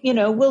 well,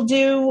 we'll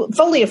do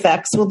Foley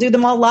effects. We'll do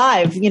them all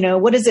live.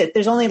 What is it?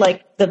 There's only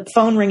the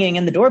phone ringing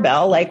and the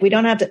doorbell. We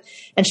don't have to.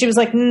 And she was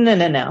like,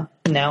 no,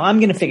 I'm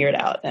going to figure it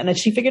out. And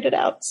she figured it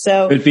out.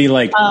 So it'd be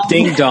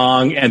ding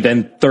dong. And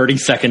then 30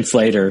 seconds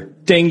later,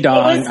 ding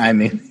dong.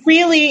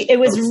 It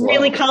was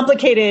really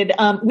complicated.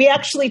 We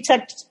actually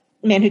teched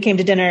Man Who Came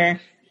to Dinner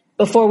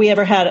before we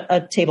ever had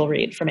a table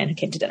read for Man Who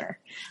Came to Dinner,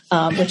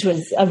 which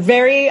was a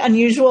very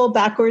unusual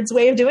backwards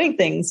way of doing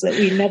things that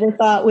we never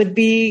thought would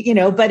be,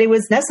 but it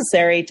was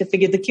necessary to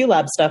figure the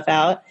QLab stuff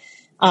out.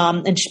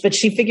 But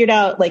she figured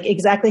out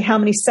exactly how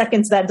many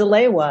seconds that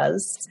delay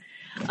was,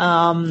 so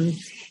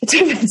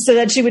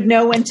that she would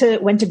know when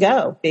to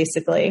go,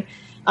 basically.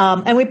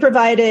 And we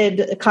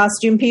provided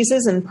costume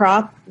pieces and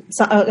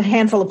a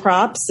handful of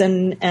props,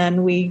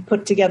 and we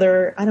put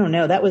together, I don't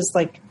know, that was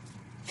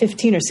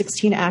 15 or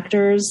 16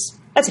 actors.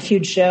 That's a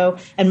huge show.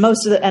 And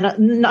a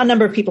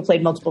number of people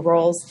played multiple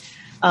roles.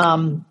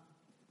 And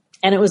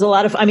it was a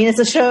lot of, it's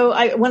a show.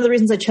 One of the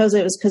reasons I chose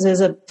it was because it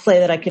was a play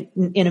that I could,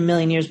 in a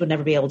million years, would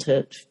never be able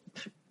to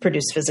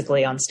produce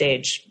physically on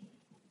stage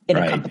in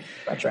a company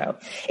retro.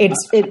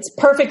 It's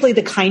perfectly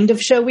the kind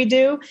of show we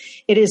do.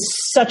 It is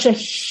such a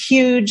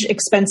huge,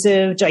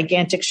 expensive,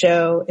 gigantic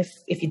show.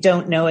 If you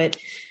don't know it,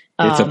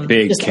 it's a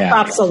big just cast. The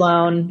props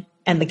alone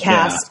and the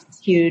cast.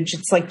 Huge.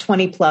 It's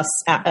 20 plus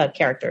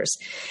characters.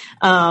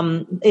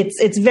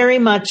 It's very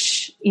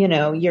much,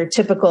 your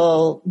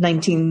typical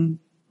 1930s,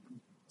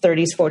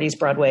 40s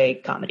Broadway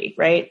comedy,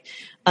 right?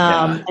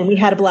 And we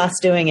had a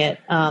blast doing it.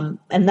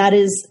 And that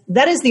is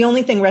the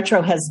only thing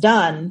retro has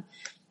done.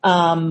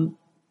 And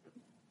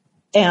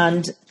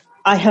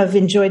I have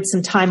enjoyed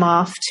some time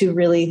off to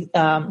really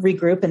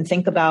regroup and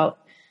think about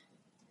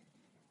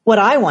what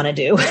I want to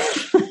do,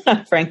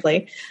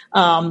 frankly.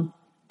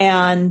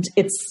 And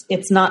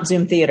it's not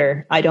Zoom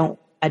theater. I don't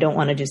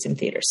want to do Zoom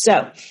theater.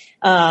 So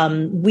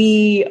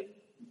we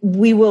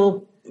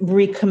will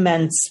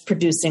recommence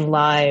producing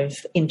live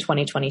in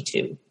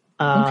 2022.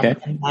 Okay.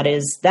 And that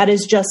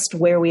is just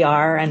where we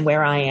are and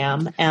where I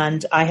am.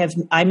 And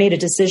I made a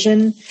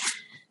decision a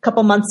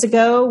couple months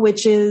ago,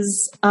 which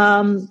is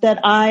that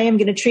I am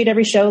going to treat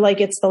every show like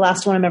it's the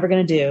last one I'm ever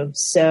going to do.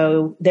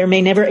 So there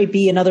may never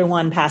be another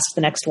one past the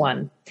next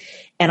one.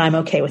 And I'm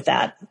okay with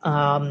that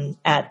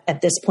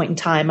at this point in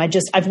time.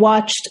 I've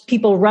watched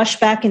people rush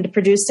back into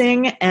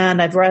producing,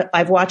 and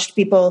I've watched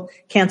people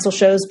cancel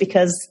shows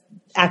because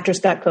actors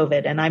got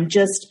COVID, and I'm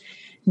just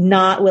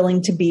not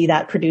willing to be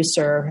that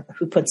producer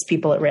who puts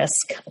people at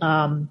risk.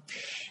 And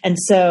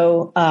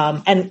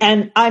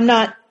I'm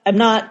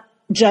not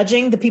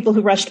judging the people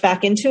who rushed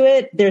back into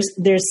it.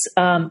 There's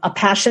a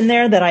passion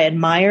there that I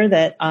admire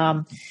that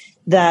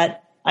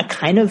I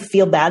kind of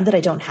feel bad that I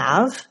don't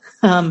have.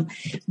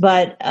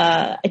 But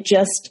I'm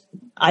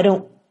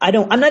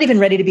not even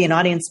ready to be an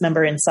audience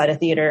member inside a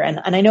theater.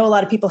 And I know a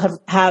lot of people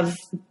have,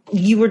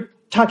 you were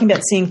talking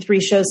about seeing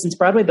 3 shows since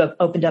Broadway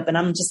opened up. And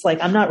I'm just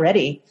I'm not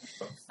ready,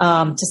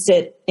 to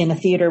sit in a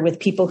theater with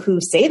people who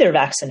say they're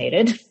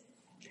vaccinated,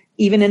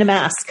 even in a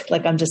mask.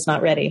 I'm just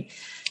not ready.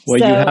 Well,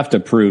 you have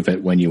to prove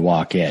it when you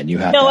walk in. You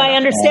have. No, I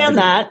understand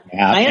that.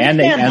 And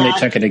they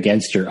check it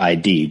against your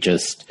ID.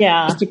 Just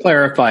to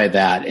clarify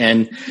that.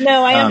 And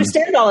no, I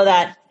understand all of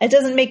that. It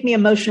doesn't make me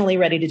emotionally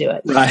ready to do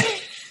it. Right.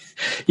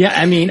 Yeah,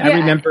 I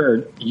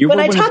remember you.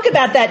 When I talk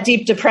about that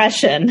deep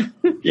depression,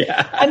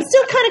 yeah, I'm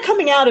still kind of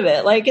coming out of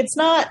it. It's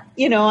not,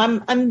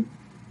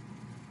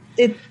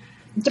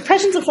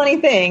 depression's a funny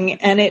thing,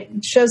 and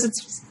it shows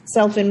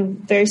itself in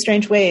very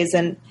strange ways.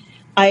 And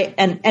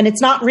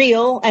it's not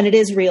real, and it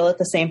is real at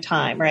the same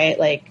time, right?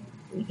 Like,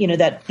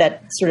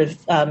 that sort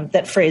of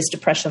that phrase,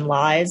 depression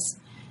lies.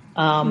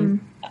 I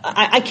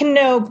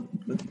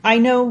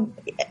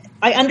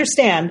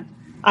understand.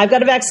 I've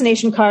got a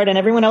vaccination card, and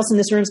everyone else in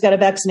this room's got a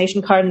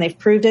vaccination card, and they've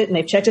proved it, and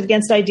they've checked it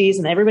against IDs,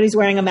 and everybody's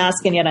wearing a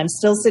mask, and yet I'm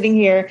still sitting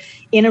here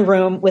in a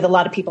room with a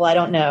lot of people I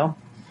don't know,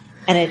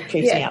 and it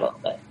creeps me out a little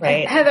bit,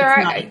 right?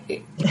 Heather,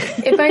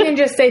 if I can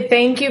just say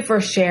thank you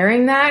for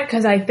sharing that,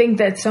 because I think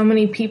that so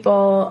many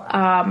people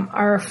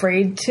are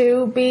afraid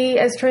to be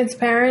as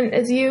transparent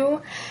as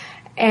you,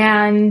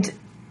 and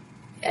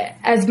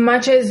as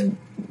much as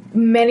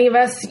many of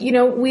us,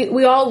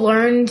 we all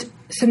learned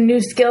some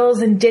new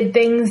skills and did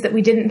things that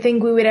we didn't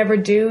think we would ever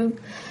do.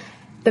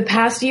 The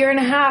past year and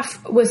a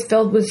half was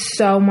filled with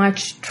so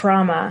much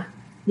trauma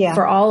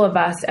for all of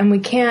us, and we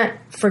can't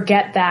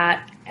forget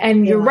that.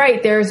 And you're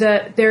right, there is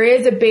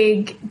a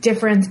big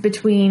difference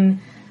between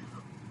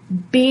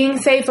being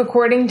safe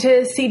according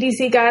to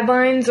CDC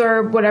guidelines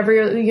or whatever,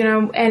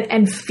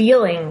 and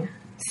feeling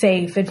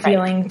safe and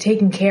feeling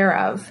taken care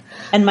of.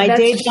 And my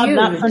day job,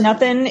 not for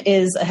nothing,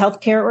 is a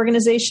healthcare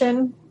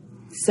organization.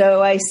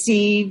 So I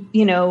see,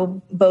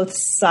 both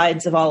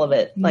sides of all of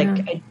it. Yeah.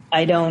 Like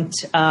I don't,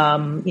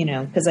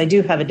 because I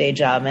do have a day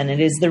job, and it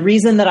is the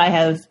reason that I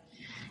have,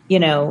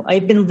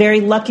 I've been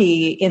very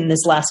lucky in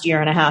this last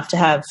year and a half to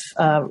have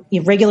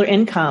regular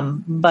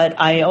income. But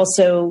I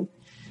also,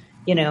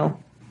 I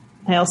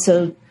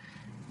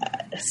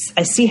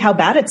see how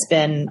bad it's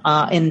been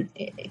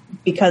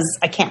because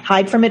I can't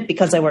hide from it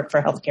because I work for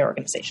a healthcare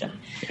organization.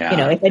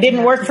 Yeah. If I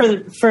didn't work for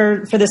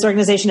this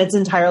organization, it's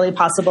entirely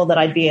possible that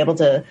I'd be able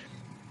to,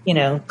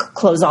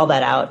 close all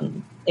that out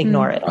and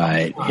ignore it.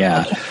 Right. Yeah.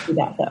 I can't do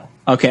that, though.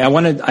 Okay. I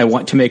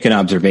want to make an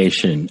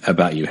observation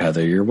about you,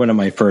 Heather. You're one of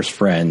my first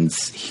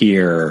friends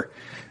here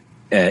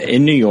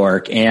in New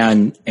York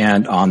and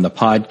on the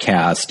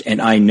podcast.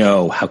 And I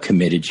know how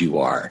committed you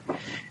are.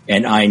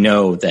 And I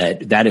know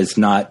that is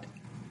not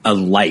a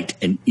light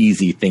and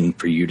easy thing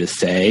for you to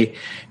say.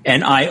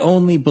 And I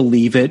only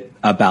believe it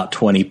about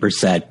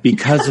 20%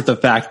 because of the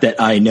fact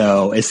that I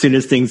know as soon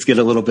as things get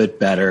a little bit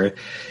better,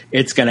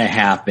 it's going to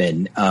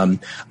happen.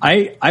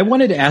 I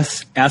wanted to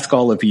ask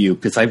all of you,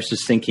 because I was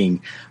just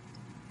thinking,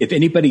 if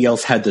anybody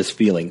else had this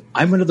feeling,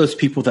 I'm one of those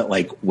people that,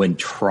 like, when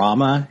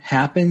trauma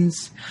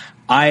happens,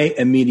 I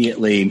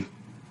immediately,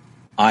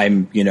 I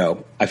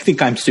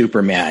think I'm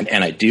Superman,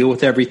 and I deal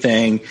with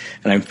everything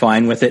and I'm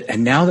fine with it.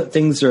 And now that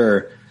things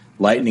are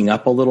lightening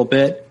up a little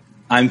bit,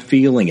 I'm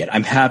feeling it.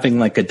 I'm having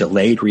like a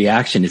delayed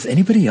reaction. Is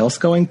anybody else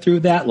going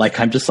through that? Like,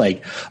 I'm just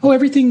like, oh,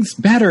 everything's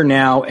better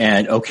now.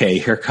 And okay,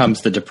 here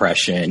comes the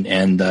depression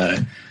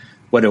and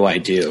what do I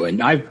do?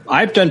 And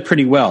I've done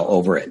pretty well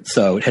over it.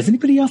 So has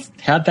anybody else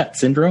had that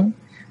syndrome?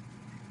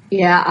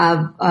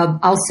 Yeah,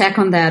 I'll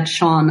second that,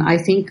 Sean. I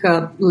think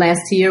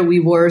last year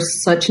we were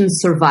such in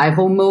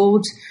survival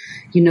mode,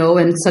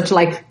 and such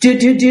like do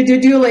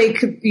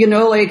like,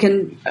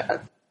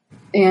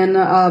 and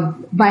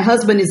my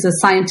husband is a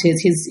scientist.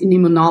 He's an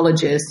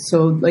immunologist.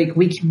 So like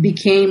we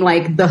became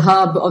like the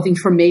hub of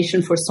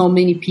information for so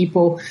many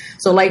people.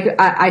 So like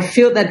I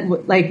feel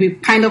that like we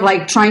kind of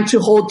like trying to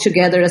hold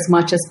together as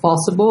much as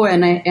possible.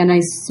 And I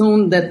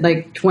assume that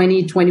like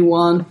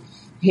 2021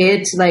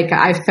 hit, like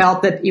I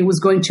felt that it was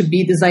going to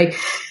be this like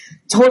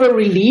total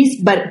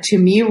release, but to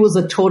me it was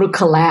a total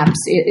collapse.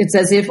 It's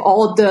as if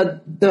all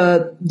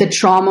the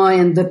trauma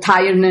and the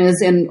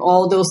tiredness and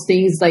all those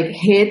things like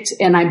hit,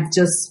 and I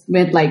just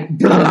went like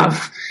blah.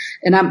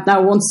 And I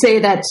won't say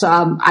that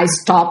I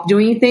stopped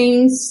doing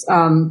things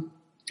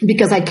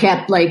because I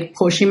kept like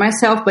pushing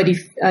myself, but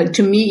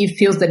to me it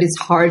feels that it's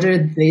harder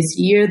this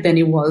year than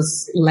it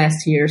was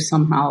last year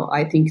somehow.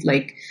 I think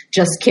like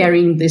just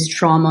carrying this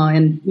trauma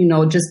and,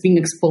 just being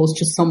exposed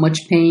to so much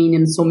pain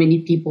and so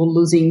many people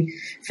losing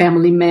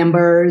family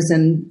members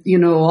and,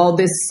 all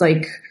this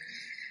like,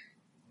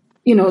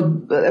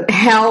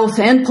 health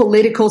and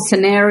political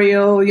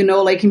scenario,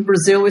 like in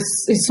Brazil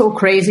is so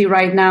crazy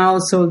right now.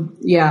 So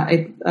yeah,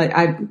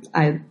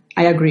 I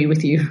agree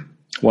with you.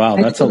 Wow.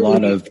 That's a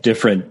lot of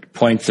different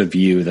points of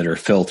view that are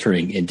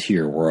filtering into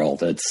your world.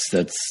 That's,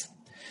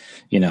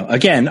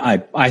 again,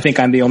 I think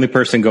I'm the only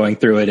person going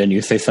through it, and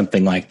you say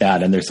something like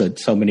that, and there's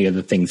so many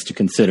other things to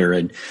consider,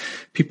 and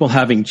people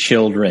having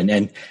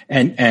children.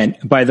 And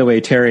by the way,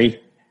 Terry,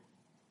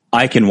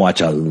 I can watch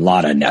a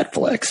lot of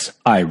Netflix.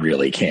 I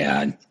really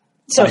can.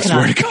 So can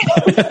I.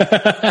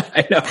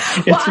 I know.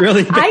 It's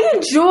really good.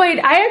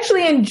 I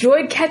actually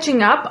enjoyed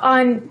catching up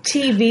on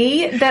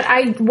TV that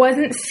I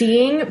wasn't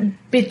seeing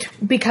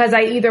because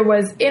I either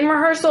was in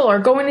rehearsal or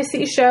going to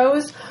see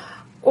shows,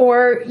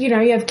 or,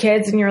 you have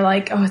kids and you're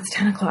like, oh, it's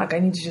 10 o'clock. I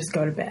need to just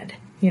go to bed.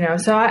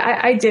 So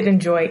I did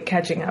enjoy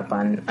catching up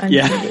on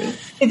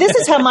TV. This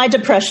is how my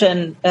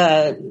depression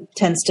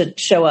tends to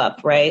show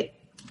up, right?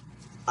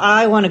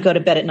 I want to go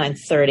to bed at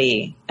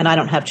 9:30 and I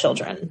don't have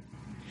children.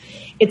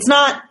 It's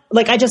not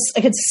like I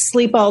could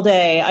sleep all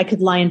day. I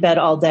could lie in bed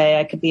all day.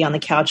 I could be on the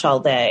couch all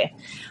day.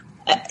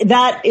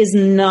 that is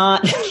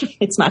not,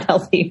 it's not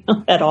healthy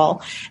at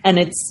all. And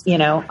it's,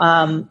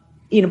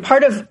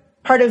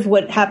 part of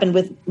what happened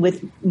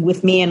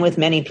with me and with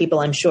many people,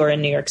 I'm sure,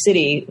 in New York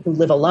City who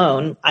live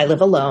alone. I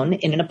live alone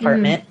in an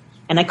apartment,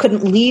 and I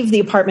couldn't leave the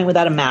apartment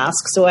without a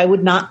mask, so I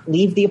would not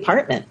leave the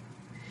apartment.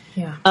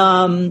 Yeah.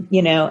 And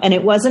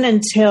it wasn't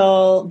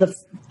until the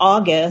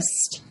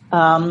August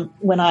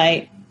when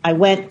I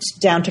went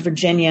down to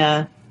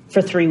Virginia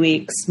for 3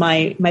 weeks.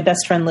 My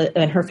best friend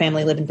and her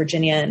family live in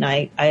Virginia, and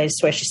I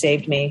swear she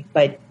saved me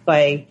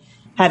by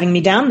having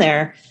me down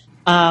there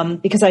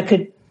because I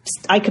could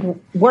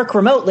work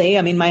remotely.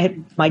 I mean,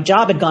 my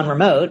job had gone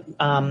remote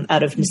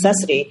out of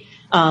necessity,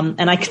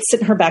 and I could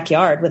sit in her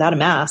backyard without a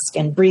mask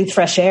and breathe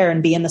fresh air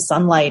and be in the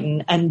sunlight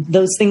and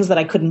those things that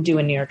I couldn't do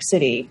in New York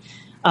City.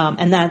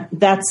 And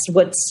that's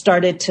what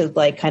started to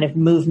kind of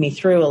move me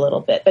through a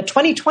little bit. But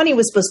 2020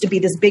 was supposed to be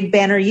this big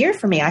banner year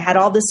for me. I had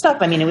all this stuff.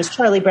 I mean, it was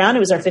Charlie Brown. It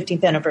was our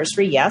 15th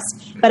anniversary. Yes.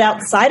 But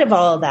outside of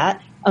all of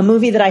that, a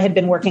movie that I had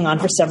been working on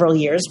for several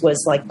years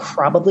was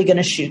probably going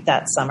to shoot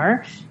that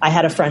summer. I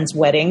had a friend's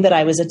wedding that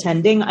I was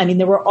attending. I mean,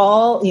 there were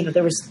all,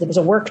 there was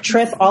a work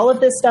trip, all of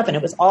this stuff, and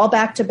it was all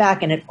back to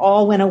back, and it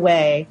all went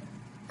away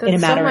in a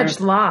matter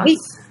of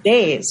weeks,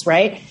 days,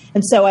 right?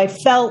 And so I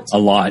felt a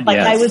lot, like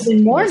I was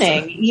in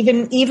mourning,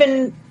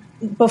 even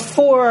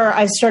before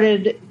I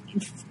started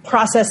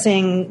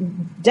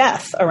processing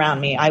death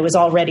around me. I was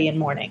already in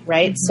mourning,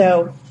 right?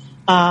 So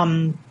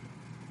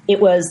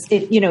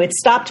it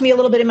stopped me a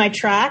little bit in my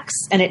tracks,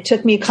 and it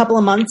took me a couple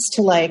of months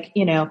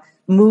to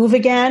move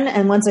again.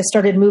 And once I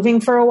started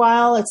moving for a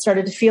while, it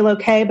started to feel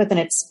okay. But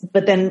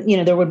then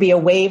there would be a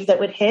wave that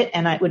would hit,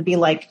 and it would be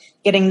like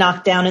getting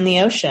knocked down in the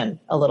ocean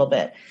a little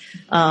bit.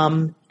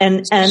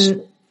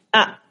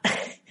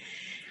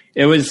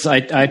 It was,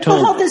 I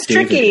told health is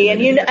tricky,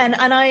 and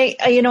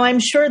I'm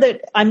sure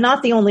that I'm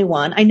not the only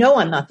one. I know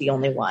I'm not the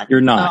only one.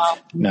 You're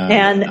not. No.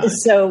 And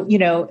so,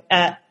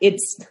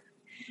 it's,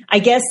 I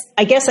guess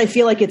I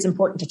feel like it's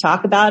important to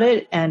talk about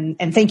it, and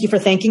thank you for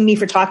thanking me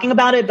for talking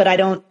about it, but I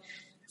don't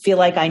feel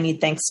like I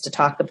need thanks to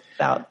talk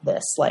about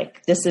this.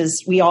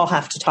 We all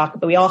have to talk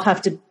about, we all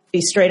have to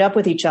be straight up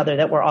with each other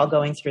that we're all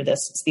going through this.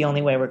 It's the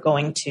only way we're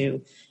going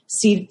to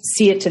see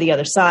it to the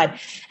other side.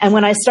 And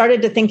when I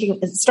started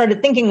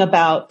thinking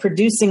about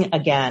producing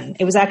again,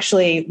 it was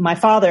actually, my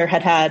father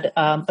had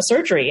a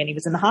surgery, and he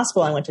was in the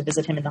hospital. I went to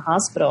visit him in the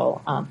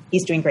hospital.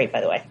 He's doing great,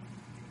 by the way.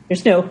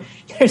 There's no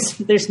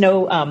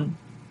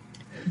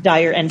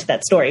dire end to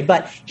that story.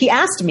 But he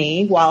asked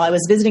me while I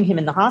was visiting him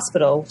in the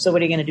hospital, so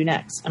what are you going to do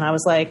next? And I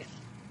was like,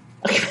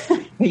 are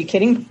you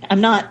kidding?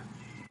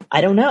 I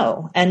don't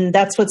know. And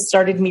that's what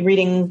started me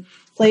reading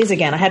plays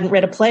again. I hadn't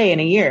read a play in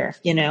a year.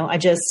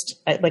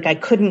 I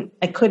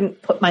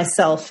couldn't put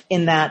myself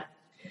in that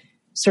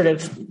sort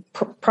of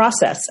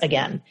process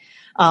again.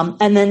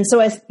 And then, so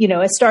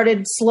I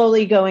started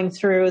slowly going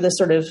through the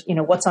sort of,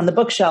 what's on the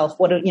bookshelf,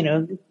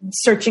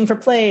 searching for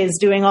plays,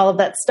 doing all of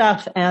that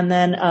stuff. And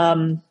then,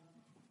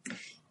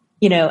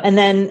 and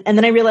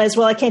then I realized,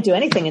 well, I can't do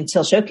anything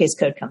until Showcase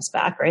Code comes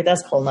back, right?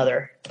 That's a whole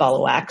nother ball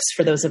of wax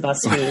for those of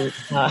us who,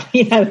 I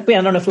don't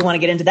know if we want to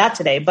get into that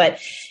today, but,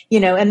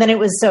 and then it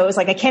was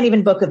like, I can't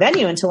even book a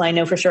venue until I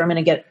know for sure I'm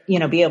going to get,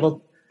 be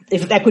able,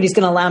 if equity's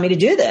going to allow me to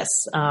do this.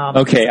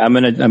 Okay. I'm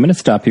going to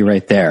stop you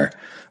right there.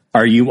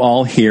 Are you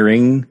all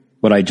hearing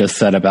what I just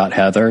said about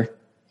Heather?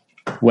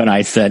 When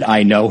I said,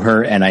 I know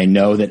her, and I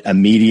know that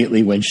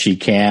immediately when she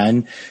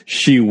can,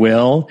 she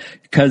will.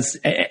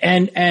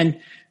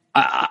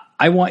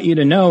 I want you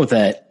to know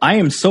that I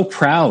am so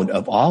proud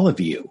of all of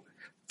you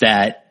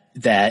that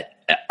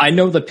I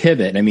know the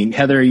pivot. I mean,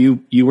 Heather,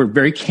 you were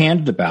very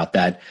candid about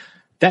that.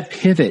 That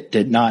pivot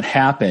did not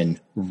happen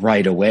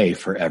right away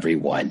for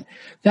everyone.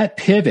 That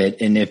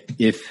pivot, and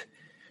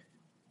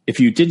if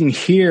you didn't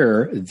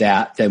hear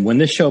that, then when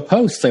this show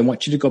posts, I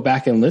want you to go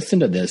back and listen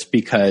to this,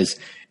 because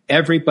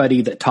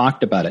everybody that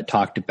talked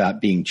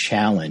about being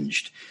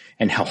challenged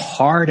and how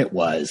hard it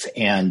was.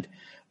 And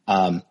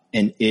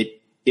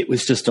it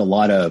was just a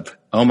lot of,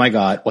 oh my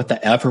God, what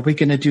the F are we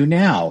going to do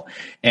now?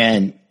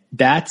 And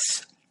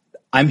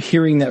I'm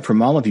hearing that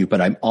from all of you,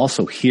 but I'm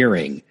also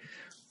hearing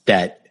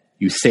that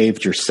you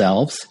saved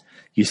yourselves.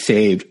 You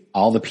saved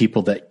all the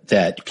people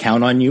that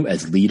count on you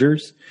as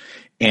leaders.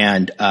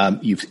 And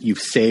you've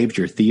saved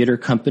your theater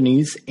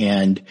companies.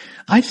 And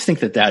I just think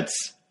that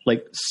that's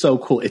so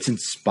cool. It's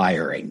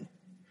inspiring.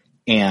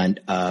 And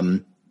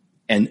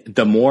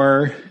the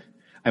more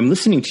I'm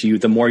listening to you,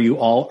 the more you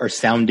all are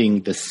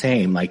sounding the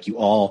same, like you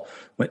all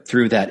went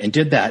through that and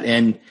did that.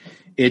 And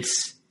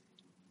it's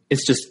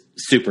just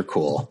super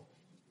cool.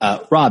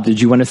 Rob, did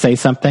you want to say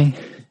something?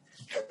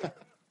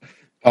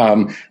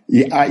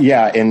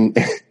 Yeah. And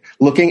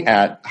looking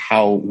at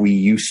how we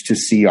used to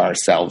see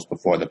ourselves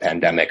before the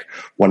pandemic,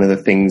 one of the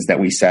things that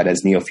we said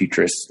as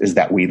neo-futurists is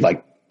that we'd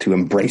like to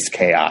embrace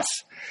chaos.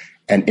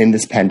 And in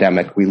this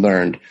pandemic, we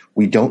learned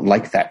we don't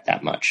like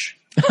that much.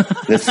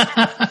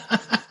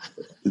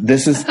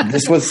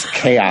 This was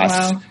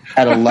chaos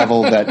at a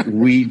level that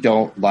we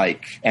don't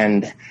like.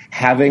 And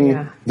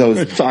having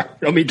those, sorry, I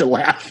don't mean to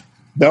laugh.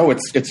 No,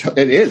 it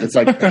is. It's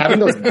like having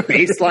those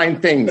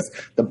baseline things,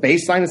 the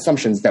baseline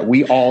assumptions that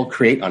we all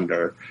create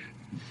under,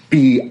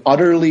 be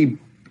utterly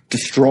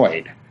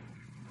destroyed.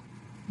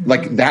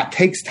 Like, that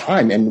takes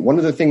time. And one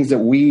of the things that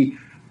we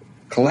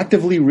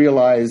collectively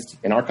realized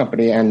in our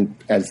company and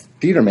as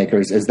theater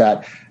makers is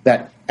that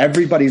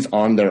everybody's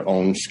on their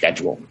own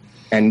schedule.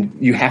 And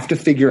you have to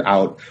figure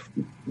out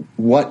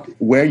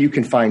where you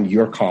can find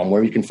your calm,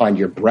 where you can find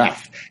your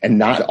breath, and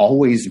not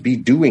always be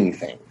doing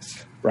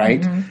things,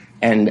 right? Mm-hmm.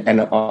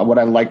 And what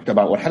I liked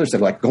about what Heather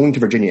said, like going to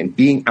Virginia and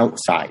being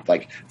outside,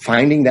 like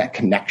finding that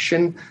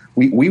connection.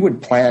 We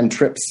would plan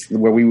trips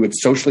where we would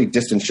socially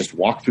distance, just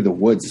walk through the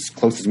woods as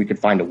close as we could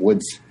find a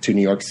woods to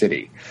New York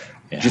City,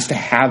 just to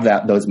have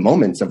those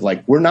moments of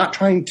like, we're not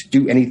trying to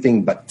do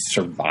anything but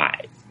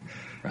survive,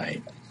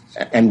 right,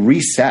 and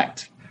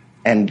reset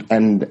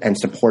and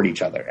support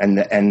each other.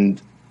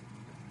 And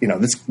you know,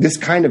 this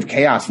kind of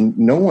chaos,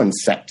 no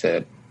one's set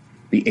to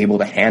be able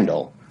to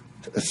handle,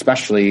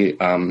 especially.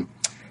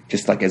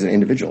 Just like as an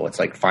individual, it's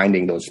like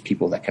finding those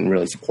people that can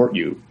really support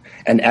you.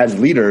 And as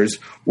leaders,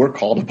 we're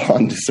called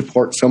upon to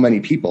support so many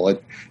people.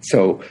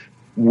 So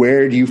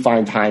where do you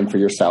find time for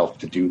yourself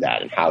to do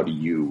that? And how do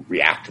you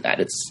react to that?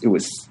 It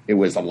was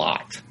a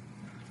lot.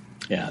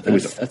 Yeah.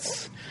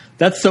 That's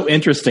so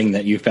interesting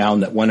that you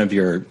found that one of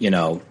your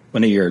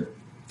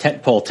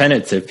tentpole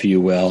tenets, if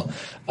you will,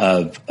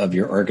 of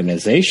your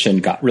organization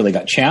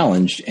got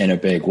challenged in a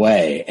big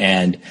way.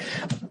 And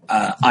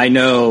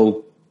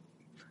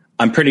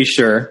I'm pretty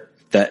sure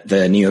that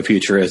the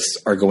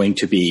neo-futurists are going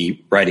to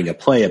be writing a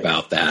play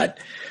about that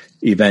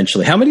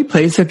eventually. How many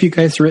plays have you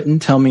guys written?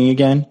 Tell me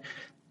again.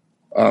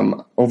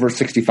 Over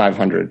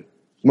 6,500.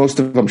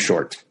 Most of them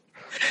short.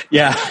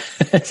 Yeah,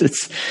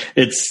 it's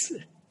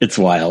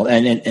wild,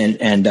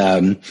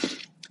 and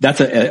that's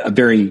a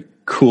very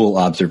cool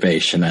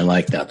observation. I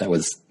like that. That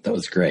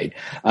was great.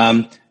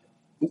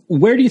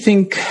 Where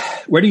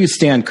do you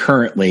stand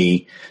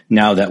currently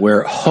now that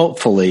we're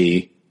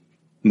hopefully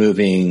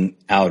moving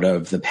out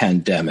of the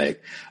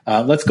pandemic?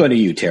 Let's go to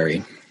you,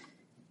 Terry.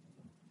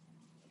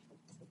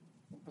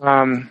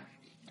 I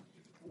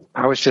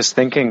was just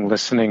thinking,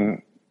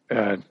 listening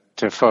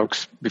to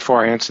folks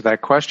before I answer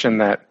that question,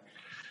 that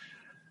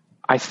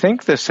I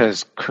think this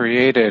has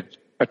created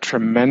a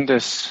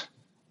tremendous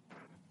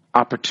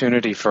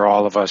opportunity for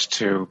all of us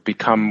to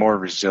become more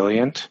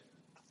resilient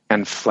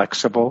and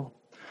flexible.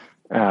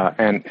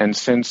 And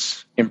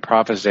since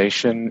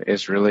improvisation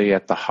is really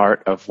at the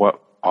heart of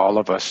what all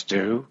of us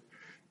do,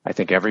 I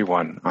think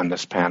everyone on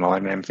this panel, I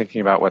mean, I'm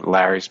thinking about what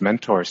Larry's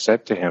mentor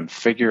said to him,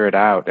 figure it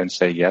out and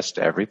say yes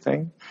to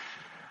everything,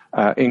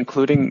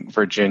 including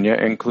Virginia,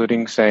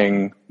 including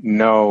saying,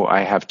 no,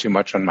 I have too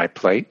much on my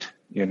plate,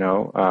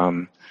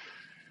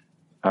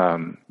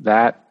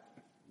 that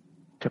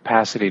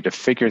capacity to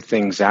figure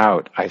things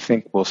out, I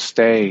think will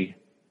stay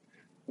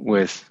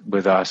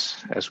with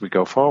us as we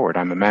go forward,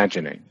 I'm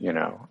imagining,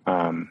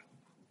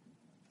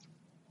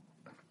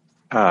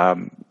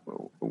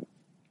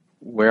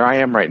 where I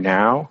am right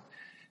now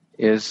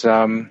is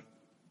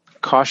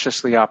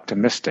cautiously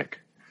optimistic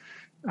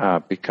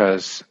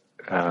because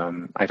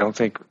I don't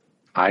think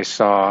I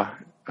saw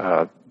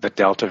the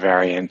Delta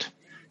variant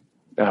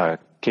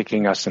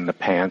kicking us in the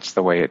pants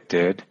the way it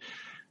did.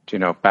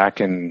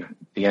 Back in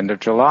the end of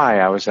July,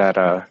 I was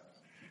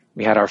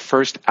we had our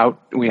first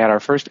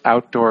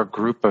outdoor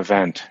group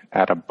event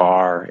at a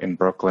bar in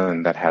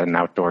Brooklyn that had an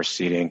outdoor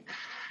seating.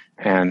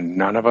 And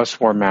none of us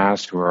wore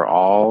masks. We were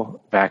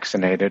all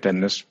vaccinated.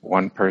 And this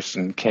one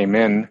person came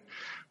in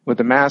with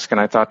a mask. And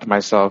I thought to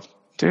myself,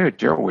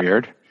 dude, you're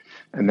weird.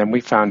 And then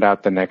we found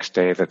out the next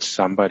day that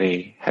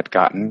somebody had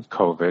gotten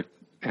COVID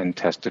and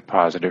tested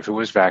positive who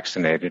was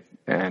vaccinated.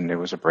 And it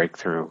was a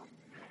breakthrough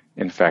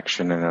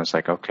infection. And I was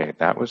like, okay,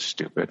 that was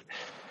stupid.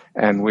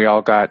 And we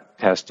all got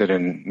tested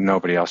and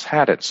nobody else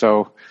had it.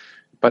 So,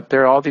 but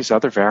there are all these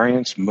other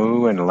variants,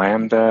 Mu and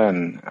Lambda.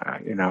 And,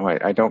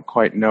 I don't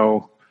quite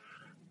know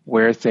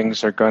where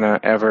things are going to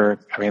ever,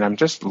 I'm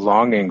just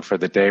longing for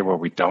the day where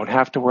we don't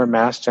have to wear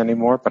masks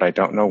anymore, but I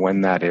don't know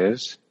when that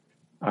is.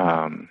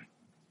 And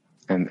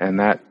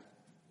that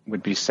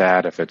would be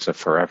sad if it's a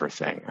forever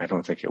thing. I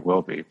don't think it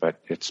will be, but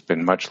it's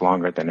been much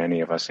longer than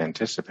any of us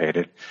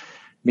anticipated.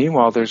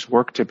 Meanwhile, there's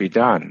work to be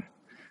done.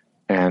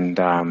 And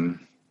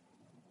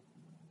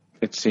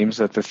it seems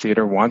that the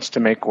theater wants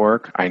to make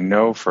work. I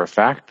know for a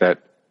fact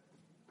that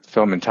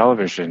film and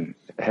television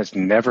has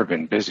never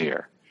been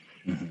busier.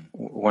 Mm-hmm.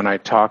 When I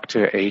talk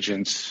to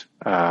agents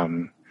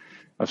of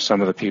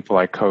some of the people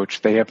I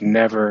coach, they have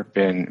never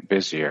been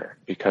busier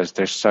because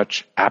there's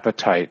such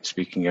appetite,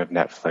 speaking of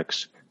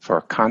Netflix,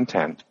 for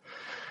content.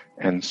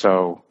 And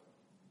so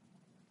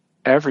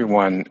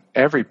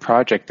every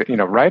project that,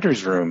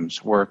 writers'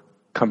 rooms were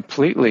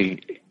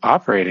completely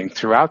operating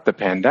throughout the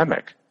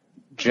pandemic,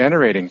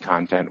 generating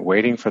content,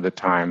 waiting for the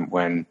time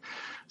when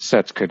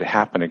sets could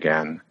happen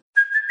again.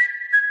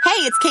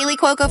 Hey, it's Kaylee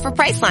Cuoco for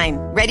Priceline.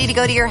 Ready to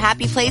go to your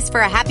happy place for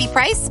a happy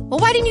price? Well,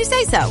 why didn't you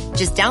say so?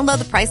 Just download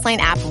the Priceline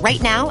app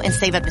right now and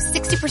save up to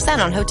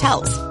 60% on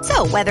hotels.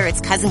 So whether it's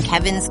Cousin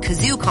Kevin's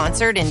Kazoo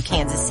Concert in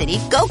Kansas City,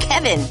 go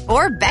Kevin,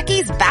 or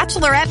Becky's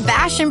Bachelorette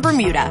Bash in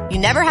Bermuda, you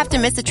never have to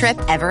miss a trip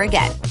ever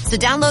again. So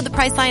download the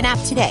Priceline app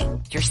today.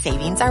 Your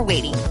savings are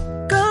waiting.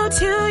 Go to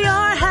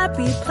your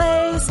happy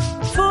place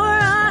for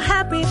a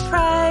happy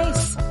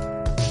price.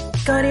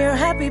 Go to your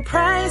happy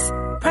price,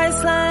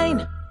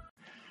 Priceline.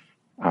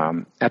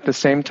 At the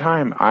same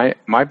time,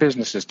 my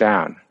business is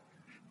down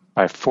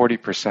by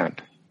 40%.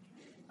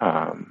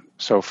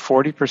 So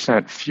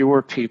 40%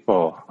 fewer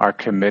people are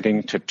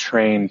committing to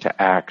train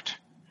to act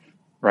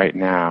right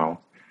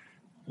now,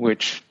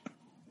 which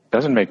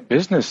doesn't make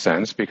business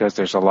sense because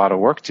there's a lot of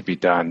work to be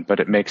done, but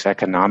it makes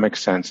economic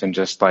sense and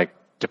just like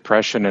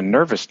depression and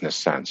nervousness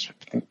sense.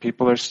 I think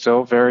people are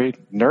still very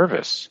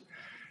nervous.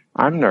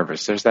 I'm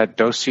nervous. There's that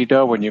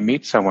do-si-do when you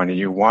meet someone and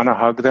you want to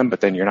hug them, but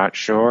then you're not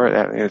sure.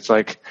 It's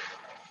like,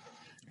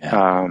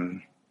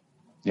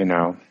 you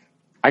know,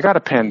 I got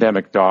a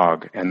pandemic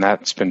dog, and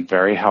that's been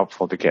very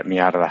helpful to get me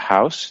out of the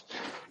house.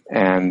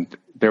 And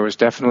there was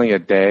definitely a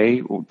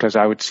day because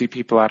I would see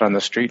people out on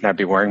the street and I'd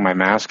be wearing my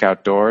mask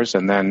outdoors,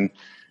 and then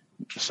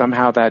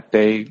somehow that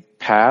day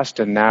passed,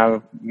 and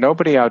now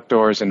nobody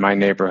outdoors in my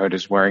neighborhood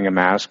is wearing a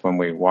mask when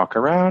we walk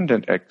around,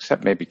 and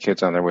except maybe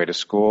kids on their way to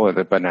school.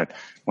 But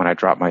when I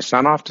drop my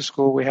son off to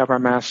school, we have our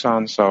masks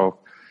on. So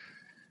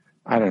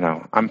I don't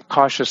know. I'm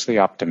cautiously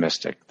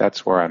optimistic.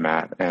 That's where I'm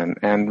at,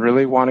 and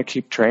really want to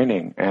keep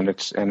training, and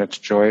it's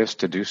joyous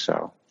to do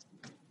so.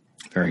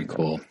 Very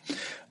cool.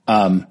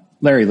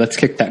 Larry, let's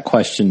kick that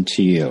question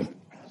to you.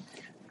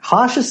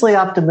 Cautiously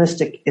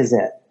optimistic is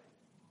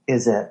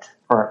it,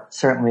 or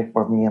certainly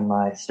for me and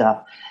my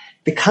stuff.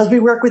 Because we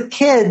work with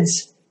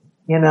kids,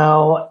 you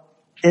know,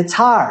 it's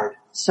hard.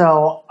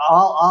 So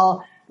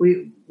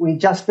we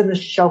just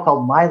finished a show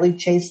called Miley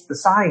Chased the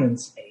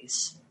Science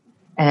Space,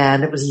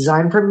 and it was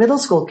designed for middle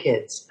school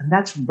kids. And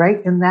that's right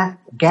in that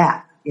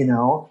gap, you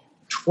know,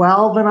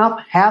 12 and up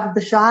have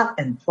the shot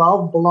and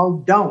 12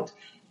 below don't.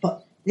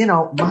 But, you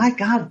know, my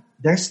God,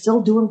 they're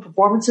still doing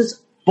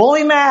performances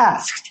fully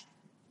masked,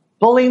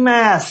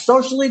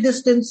 socially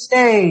distanced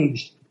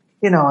stage.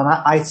 You know, and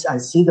I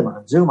see them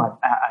on Zoom.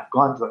 I've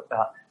gone to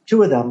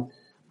two of them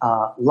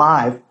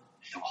live.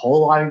 The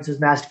whole audience is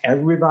masked.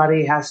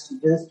 Everybody has to do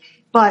this.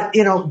 But,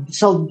 you know,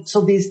 so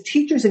these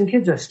teachers and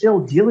kids are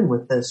still dealing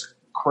with this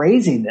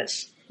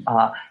craziness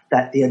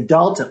that the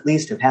adults at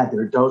least have had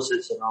their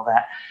doses and all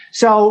that.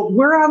 So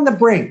we're on the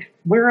brink.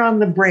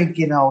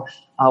 You know,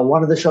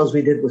 one of the shows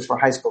we did was for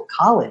high school,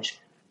 college.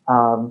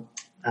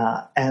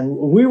 And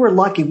we were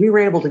lucky. We were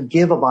able to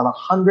give about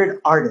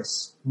 100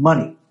 artists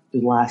money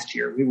last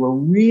year. We were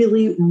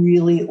really,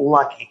 really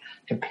lucky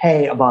to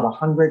pay about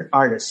 100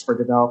 artists for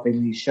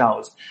developing these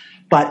shows.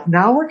 But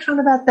now we're kind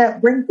of at that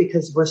brink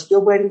because we're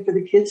still waiting for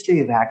the kids to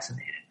be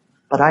vaccinated.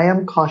 But I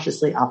am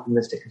cautiously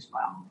optimistic as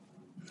well.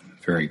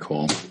 Very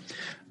cool.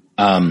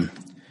 Deborah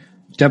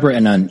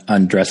and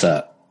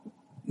Andressa,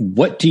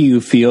 what do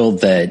you feel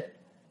that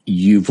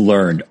you've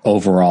learned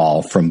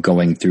overall from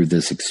going through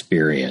this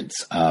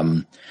experience?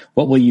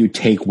 What will you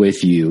take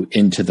with you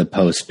into the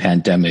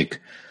post-pandemic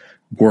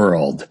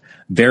world?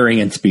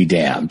 Variants be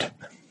damned.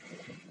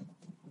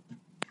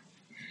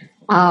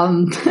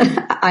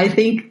 I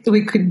think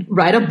we could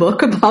write a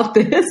book about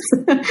this,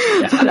 but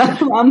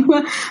I'm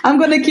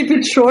going to keep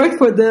it short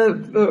for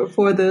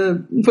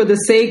the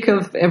sake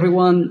of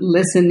everyone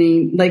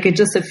listening. Like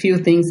just a few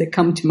things that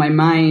come to my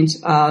mind.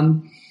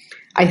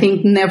 I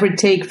think never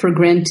take for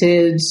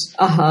granted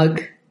a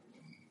hug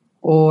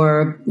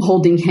or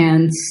holding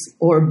hands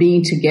or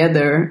being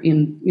together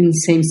in the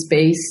same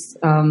space.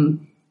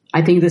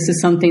 I think this is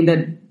something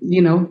that,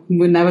 you know,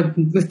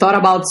 we thought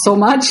about so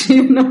much,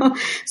 you know,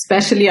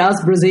 especially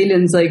us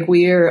Brazilians, like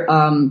we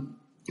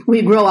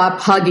grow up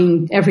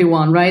hugging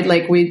everyone, right?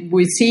 Like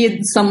we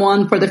see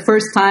someone for the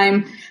first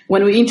time.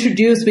 When we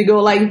introduce, we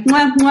go like,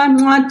 mwah, mwah,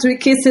 mwah, 3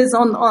 kisses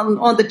on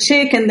the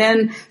cheek. And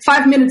then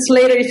 5 minutes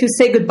later, if you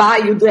say goodbye,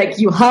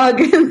 you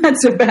hug, and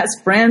that's your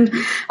best friend.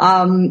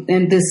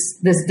 And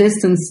this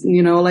distance,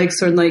 you know, like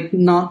sort of like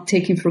not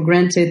taking for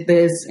granted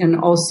this. And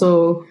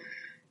also,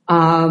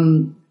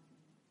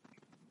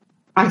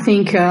 I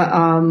think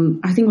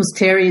it was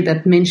Terry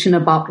that mentioned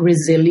about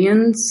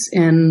resilience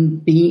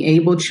and being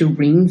able to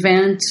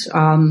reinvent.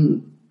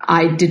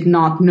 I did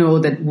not know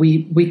that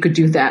we could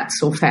do that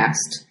so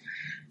fast.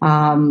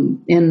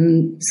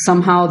 And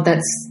somehow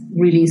that's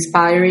really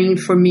inspiring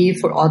for me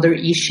for other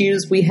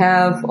issues we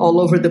have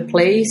all over the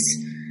place,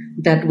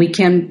 that we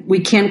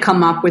can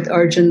come up with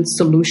urgent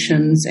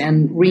solutions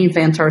and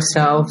reinvent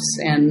ourselves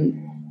and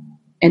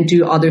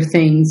do other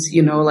things,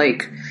 you know,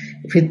 like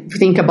if you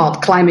think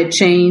about climate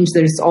change,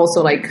 there's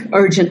also like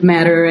urgent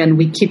matter, and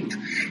we keep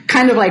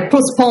kind of like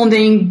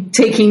postponing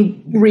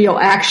taking real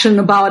action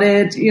about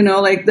it, you know,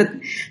 like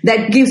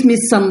that gives me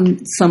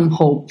some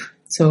hope.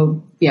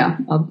 So yeah,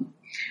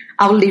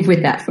 I'll leave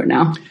with that for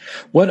now.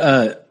 What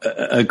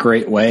a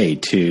great way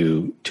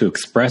to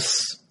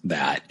express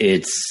that.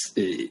 It's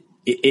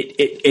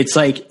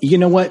like, you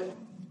know what?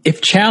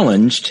 If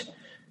challenged,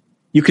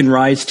 you can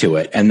rise to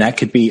it. And that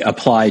could be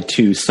applied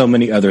to so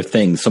many other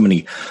things, so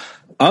many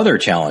other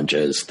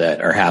challenges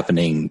that are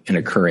happening and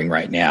occurring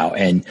right now.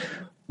 And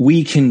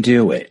we can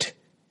do it.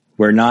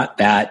 We're not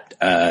that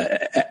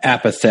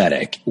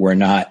apathetic. We're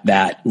not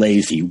that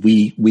lazy.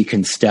 We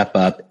can step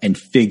up and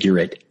figure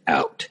it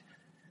out.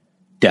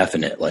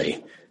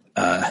 Definitely.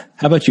 How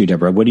about you,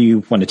 Deborah? What do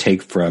you want to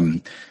take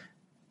from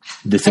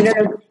this?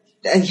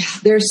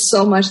 There's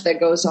so much that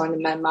goes on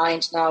in my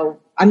mind now.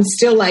 I'm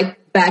still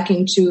like back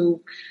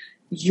into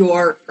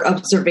your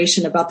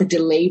observation about the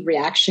delayed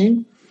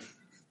reaction,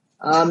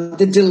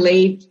 the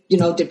delayed,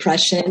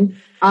 depression.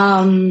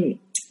 And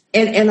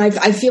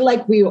I feel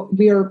like we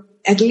are,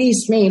 at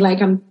least me,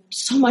 like I'm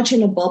so much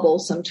in a bubble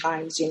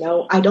sometimes,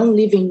 I don't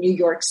live in New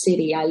York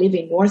City. I live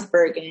in North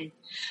Bergen,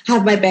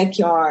 have my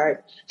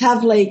backyard,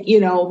 have like,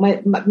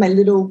 my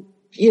little,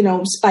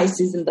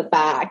 spices in the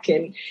back.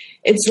 And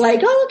it's like,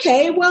 oh,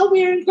 okay, well,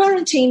 we're in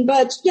quarantine,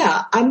 but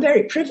yeah, I'm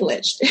very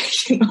privileged.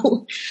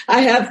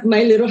 I have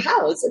my little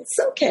house. It's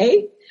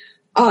okay.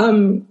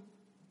 That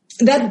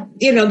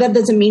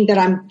doesn't mean that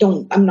I'm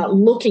not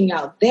looking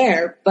out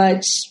there,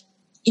 but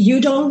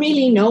you don't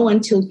really know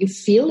until you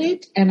feel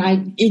it.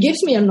 And it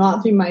gives me a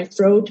knot in my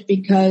throat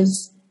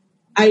because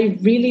I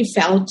really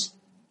felt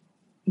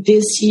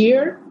this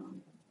year,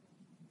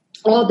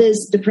 all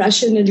this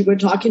depression that you were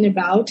talking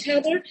about,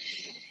 Heather,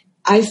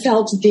 I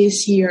felt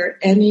this year,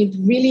 and it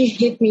really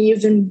hit me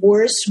even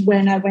worse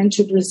when I went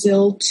to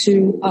Brazil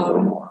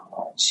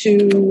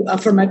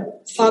for my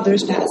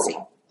father's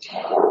passing, which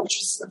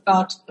was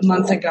about a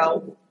month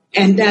ago.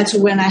 And that's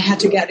when I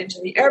had to get into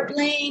the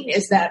airplane.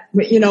 Is that,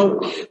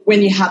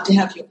 when you have to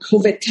have your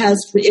COVID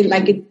test,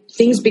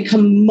 things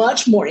become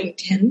much more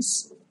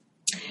intense.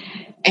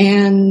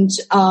 And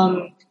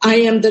I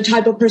am the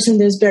type of person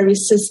that's very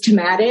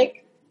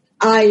systematic.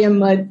 I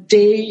am a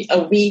day,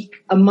 a week,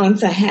 a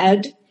month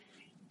ahead.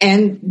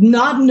 And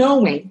not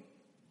knowing,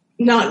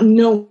 I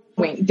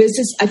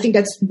think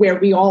that's where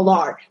we all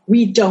are.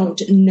 We don't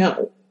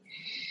know.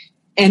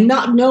 And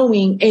not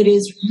knowing, it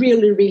is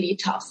really, really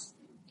tough.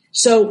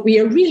 So we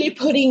are really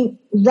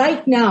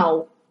right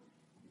now,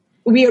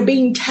 we are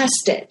being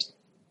tested.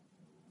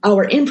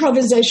 Our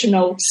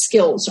improvisational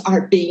skills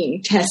are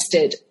being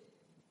tested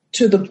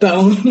to the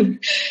bone.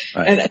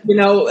 Right. And,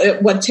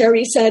 what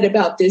Terry said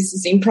about this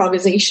is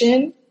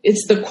improvisation.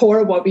 It's the core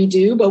of what we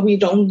do, but we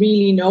don't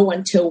really know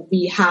until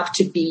we have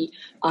to be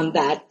on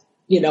that,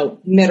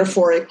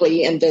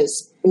 metaphorically in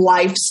this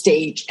life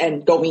stage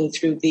and going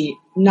through the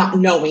not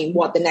knowing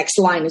what the next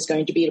line is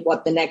going to be,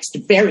 what the next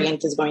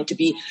variant is going to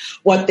be,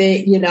 are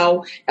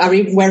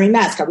we wearing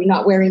masks? Are we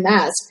not wearing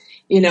masks?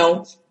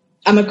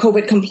 I'm a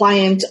COVID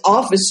compliant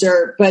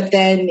officer, but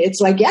then it's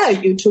like, yeah,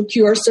 you took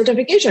your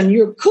certification.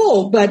 You're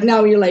cool. But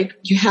now you're like,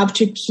 you have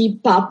to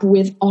keep up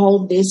with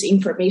all this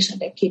information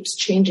that keeps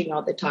changing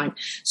all the time.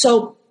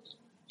 So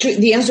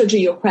the answer to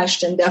your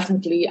question,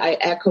 definitely, I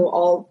echo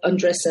all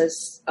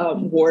Andressa's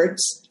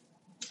words.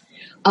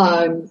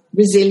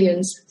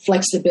 Resilience,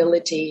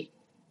 flexibility,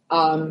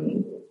 I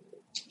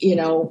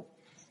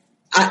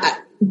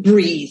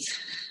breathe.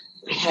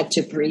 I had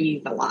to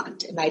breathe a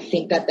lot. And I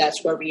think that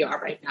that's where we are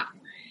right now.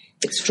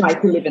 It's try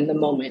to live in the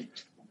moment.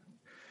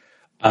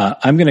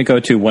 I'm going to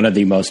go to one of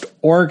the most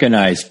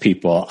organized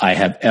people I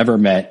have ever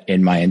met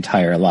in my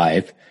entire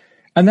life,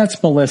 and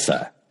that's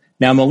Melissa.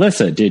 Now,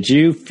 Melissa, did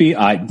you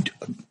feel?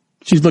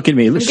 She's looking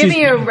at me. She's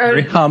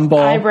very humble.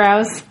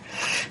 Eyebrows.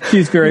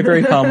 She's very,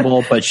 very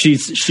humble, but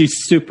she's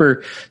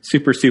super,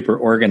 super, super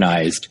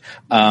organized.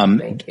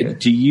 Thank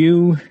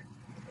you.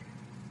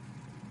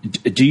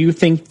 Do you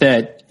think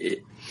that?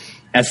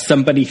 As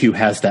somebody who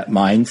has that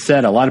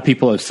mindset, a lot of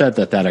people have said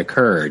that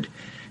occurred.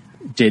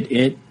 Did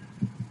it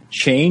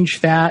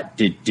change that?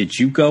 Did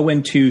you go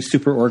into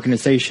super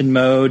organization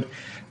mode?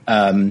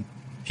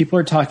 People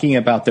are talking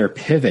about their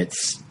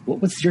pivots.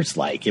 What was yours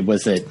like? I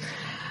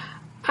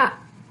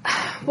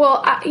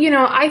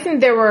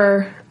think there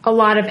were a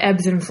lot of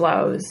ebbs and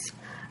flows,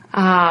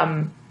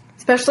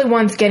 especially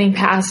once getting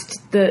past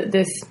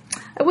this.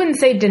 I wouldn't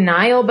say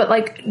denial, but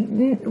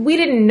we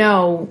didn't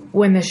know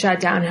when the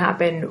shutdown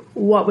happened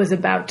what was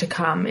about to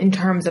come in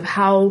terms of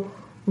how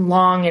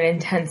long and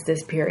intense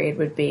this period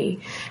would be.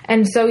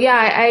 And so,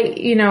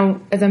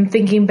 as I'm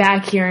thinking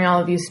back, hearing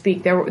all of you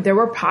speak, there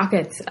were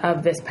pockets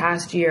of this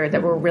past year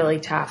that were really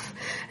tough.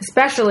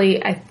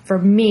 Especially for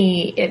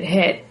me, it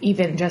hit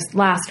even just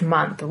last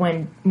month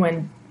when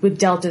with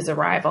Delta's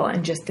arrival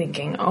and just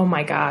thinking, oh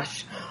my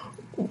gosh,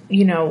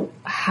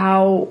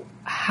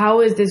 how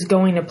is this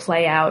going to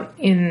play out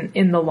in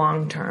the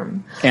long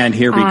term? And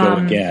here we go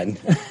again.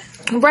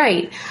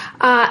 Right.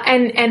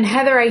 And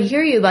Heather, I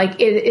hear you. It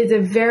is a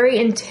very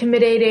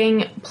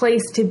intimidating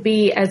place to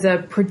be as a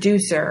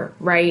producer,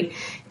 right?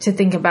 To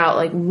think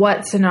about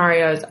what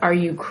scenarios are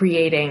you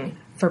creating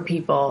for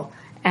people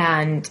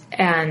and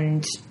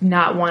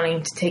not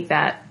wanting to take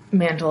that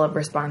mantle of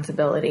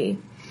responsibility.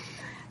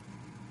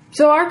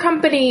 So our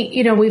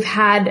company, we've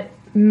had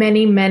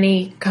many,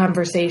 many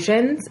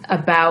conversations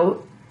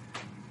about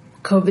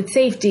COVID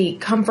safety,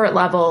 comfort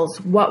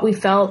levels, what we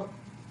felt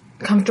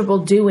comfortable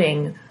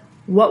doing,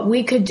 what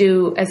we could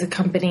do as a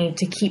company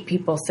to keep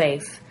people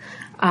safe.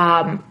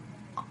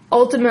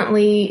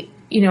 Ultimately,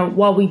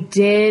 while we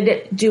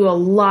did do a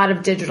lot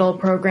of digital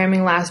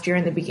programming last year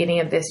and the beginning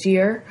of this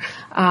year,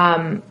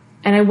 and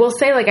I will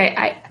say,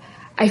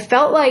 I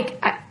felt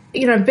like,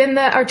 I've been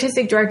the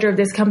artistic director of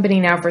this company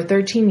now for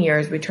 13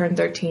 years. We turned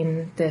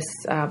 13 this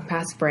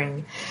past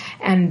spring.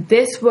 And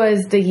this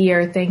was the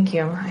year, thank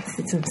you, I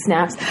see some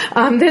snaps.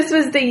 This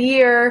was the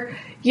year,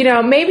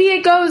 maybe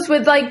it goes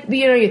with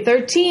you're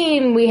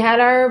 13, we had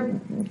our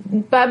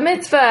bat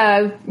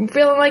mitzvah,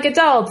 feeling like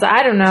adults,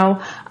 I don't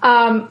know.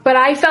 But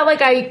I felt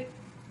like I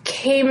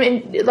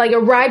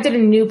arrived at a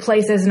new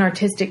place as an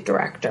artistic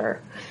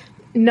director.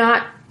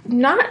 Not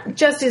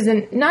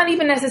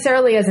even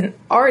necessarily as an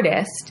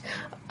artist,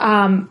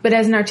 but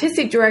as an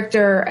artistic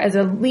director, as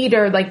a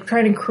leader,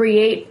 trying to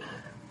create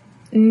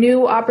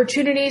new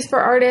opportunities for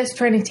artists,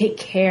 trying to take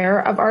care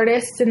of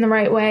artists in the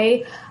right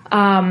way,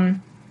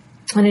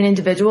 on an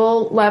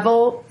individual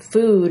level,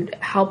 food,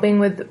 helping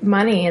with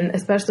money, and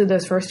especially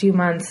those first few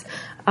months.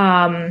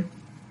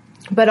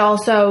 But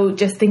also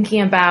just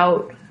thinking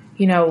about,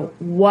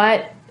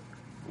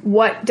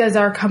 what does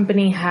our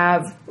company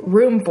have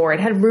room for?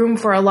 It had room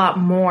for a lot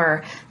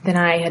more than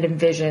I had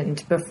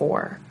envisioned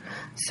before.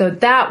 So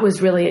that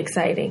was really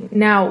exciting.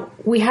 Now,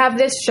 we have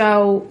this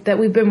show that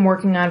we've been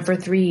working on for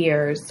 3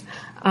 years.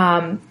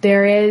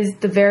 There is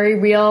the very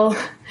real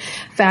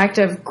fact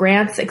of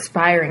grants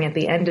expiring at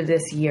the end of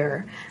this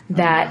year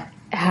that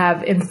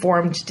have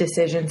informed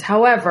decisions.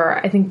 However,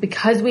 I think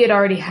because we had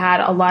already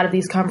had a lot of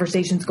these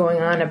conversations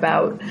going on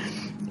about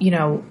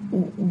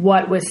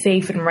what was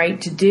safe and right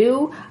to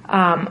do,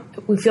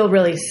 we feel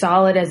really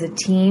solid as a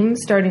team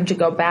starting to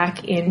go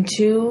back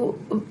into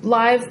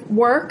live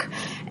work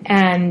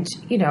and,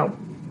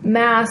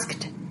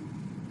 masked.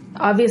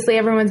 Obviously,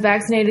 everyone's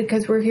vaccinated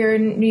because we're here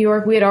in New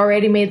York. We had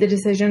already made the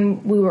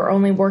decision. We were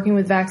only working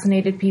with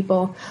vaccinated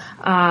people.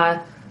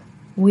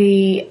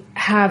 We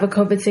have a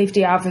COVID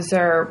safety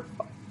officer.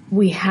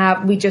 We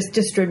just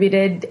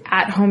distributed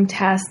at-home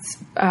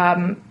tests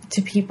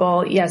to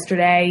people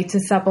yesterday to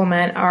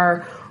supplement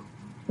our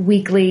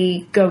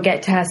weekly go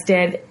get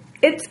tested.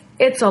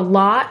 It's a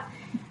lot,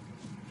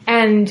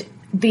 and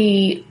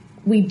we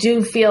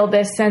do feel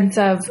this sense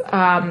of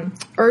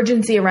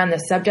urgency around the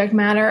subject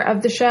matter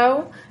of the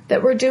show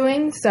that we're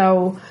doing.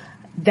 So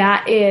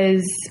that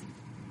is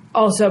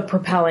also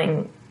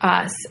propelling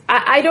us.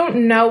 I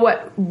don't know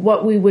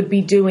what we would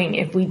be doing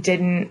if we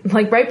didn't,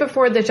 right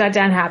before the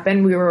shutdown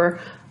happened, we were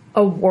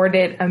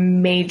awarded a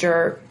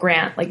major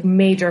grant,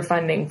 major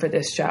funding for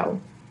this show,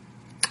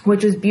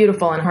 which was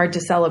beautiful and hard to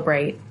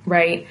celebrate,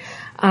 right?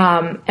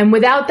 And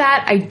without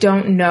that, I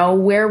don't know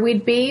where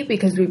we'd be,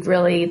 because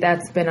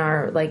that's been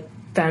our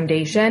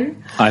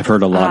foundation. I've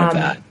heard a lot of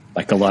that.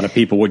 A lot of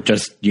people would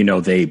just,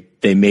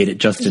 they made it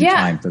just in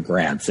time for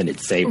grants and it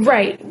saved them.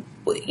 Right.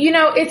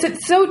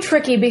 It's so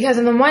tricky, because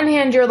on the one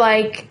hand, you're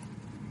like,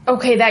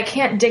 okay, that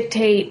can't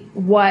dictate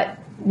what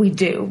we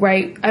do,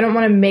 right? I don't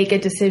want to make a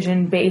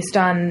decision based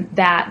on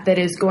that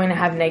is going to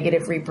have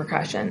negative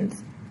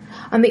repercussions.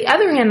 On the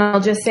other hand, I'll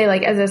just say,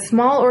 as a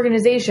small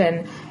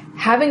organization,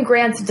 having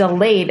grants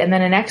delayed and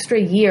then an extra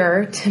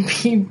year to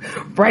be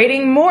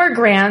writing more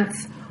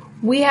grants,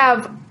 we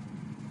have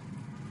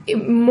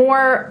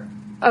more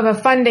of a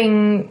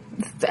funding,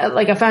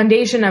 a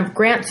foundation of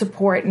grant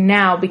support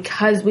now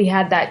because we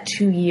had that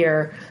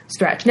 2-year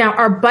stretch. Now,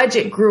 our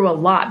budget grew a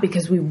lot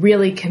because we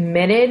really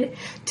committed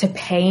to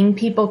paying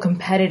people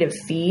competitive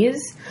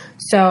fees.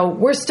 So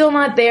we're still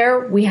not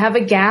there. We have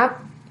a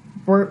gap.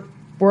 We're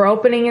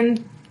opening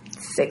in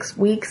 6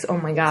 weeks. Oh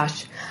my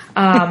gosh.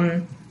 We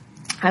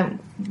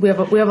have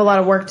a lot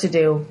of work to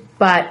do,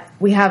 but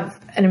we have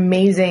an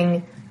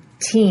amazing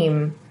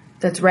team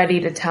that's ready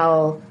to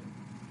tell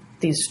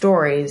these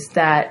stories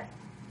that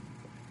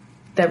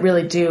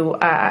really do,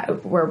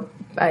 where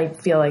I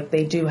feel like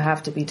they do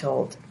have to be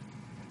told.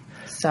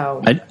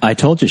 So I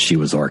told you she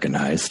was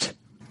organized.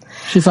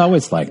 She's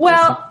always like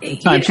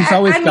this. She's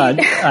always got.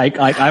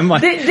 I'm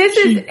like this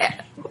is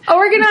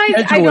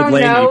organized. I don't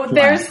know.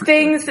 There's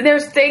things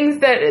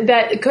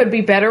that could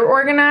be better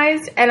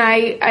organized, and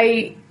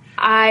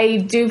I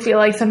do feel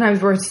like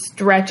sometimes we're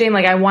stretching.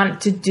 I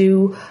want to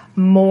do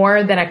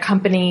more than a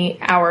company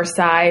our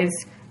size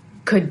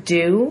could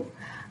do.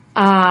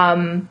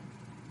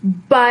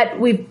 But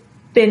we've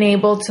been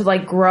able to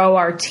grow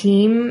our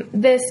team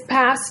this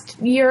past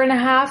year and a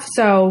half.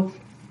 So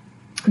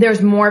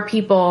there's more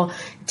people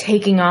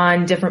taking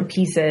on different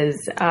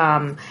pieces,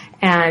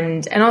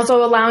 and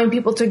also allowing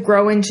people to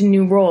grow into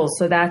new roles.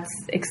 So that's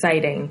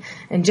exciting.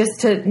 And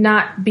just to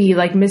not be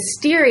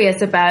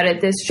mysterious about it,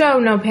 this show,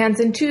 No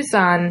Pants in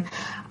Tucson,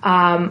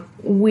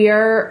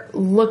 we're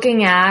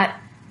looking at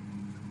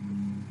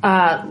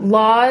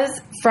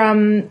laws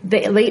from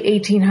the late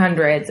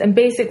 1800s and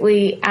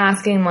basically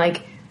asking,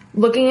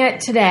 looking at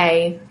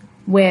today,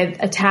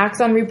 with attacks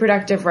on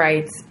reproductive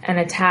rights and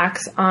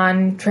attacks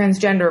on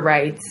transgender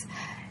rights.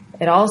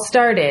 It all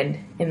started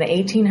in the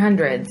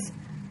 1800s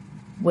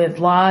with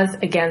laws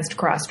against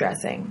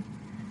cross-dressing.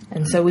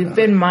 And so we've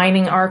been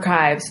mining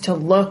archives to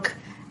look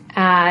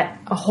at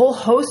a whole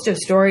host of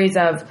stories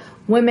of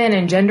women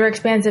and gender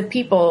expansive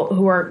people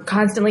who are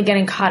constantly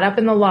getting caught up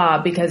in the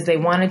law because they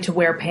wanted to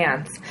wear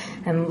pants,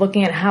 and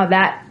looking at how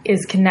that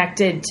is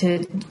connected to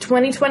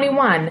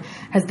 2021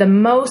 has the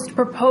most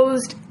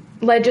proposed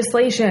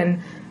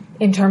legislation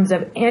in terms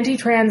of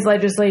anti-trans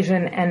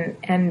legislation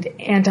and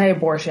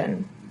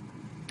anti-abortion.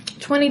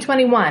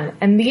 2021.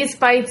 And these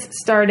fights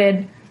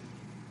started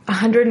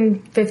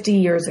 150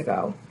 years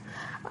ago.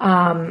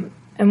 And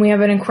we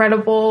have an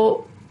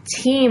incredible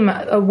team,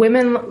 a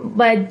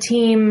women-led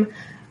team.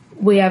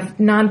 We have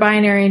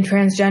non-binary and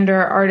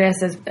transgender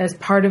artists as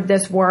part of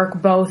this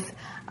work, both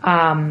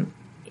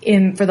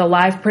for the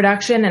live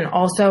production and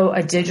also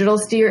a digital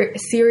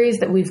series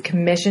that we've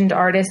commissioned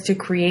artists to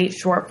create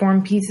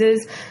short-form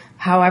pieces,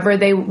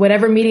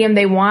 whatever medium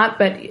they want,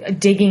 but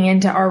digging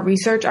into our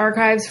research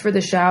archives for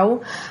the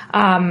show.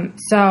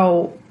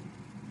 So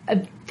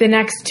the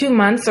next 2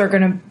 months are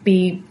going to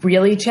be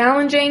really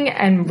challenging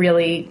and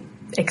really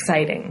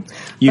exciting.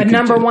 But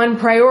number one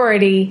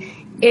priority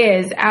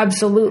is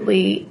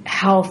absolutely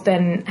health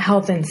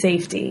and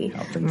safety.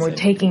 We're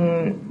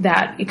taking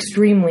that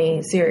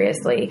extremely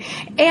seriously.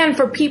 And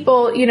for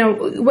people,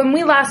 when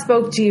we last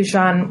spoke to you,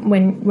 Sean,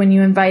 when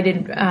you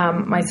invited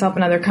myself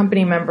and other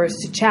company members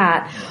to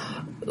chat,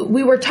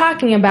 we were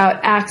talking about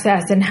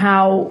access and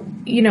how,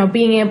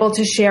 being able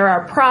to share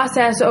our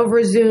process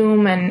over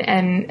Zoom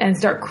and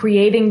start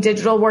creating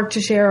digital work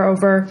to share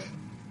over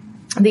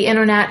the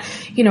internet,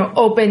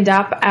 opened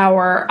up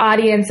our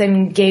audience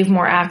and gave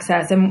more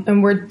access.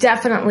 And we're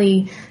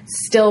definitely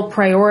still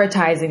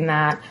prioritizing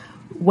that,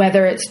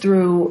 whether it's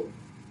through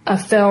a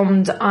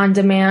filmed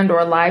on-demand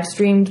or live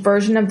streamed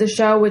version of the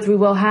show, which we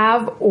will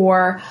have,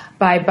 or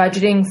by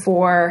budgeting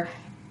for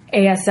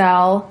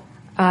ASL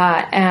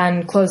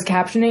and closed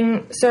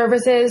captioning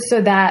services,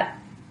 so that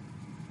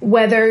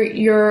whether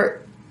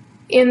you're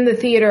in the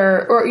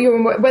theater or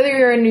whether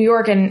you're in New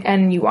York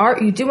and you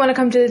do want to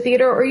come to the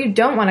theater or you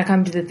don't want to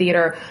come to the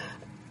theater,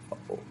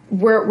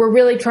 we're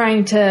really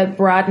trying to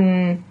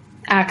broaden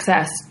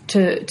access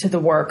to the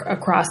work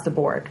across the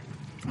board.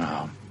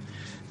 Wow.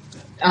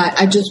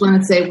 I just want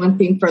to say one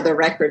thing for the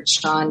record,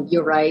 Sean.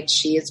 You're right.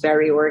 She is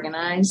very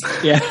organized.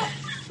 Yeah.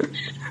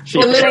 Thank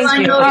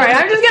you. All right,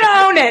 I'm just going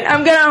to own it.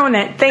 I'm going to own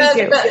it. Thank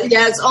you.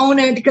 Yes, own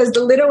it, because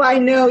the little I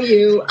know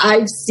you,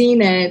 I've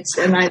seen it,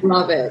 and I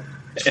love it.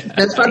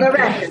 That's for the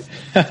record.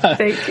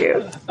 Thank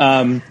you.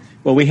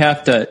 Well, we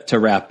have to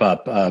wrap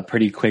up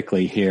pretty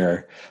quickly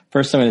here.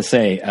 First, I'm going to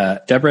say,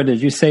 Deborah,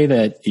 did you say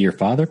that your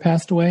father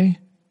passed away?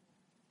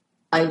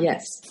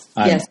 Yes.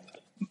 Yes.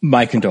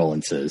 My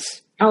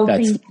condolences. Oh,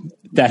 thank you.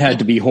 That had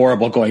to be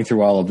horrible going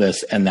through all of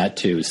this and that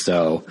too.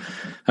 So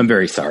I'm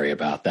very sorry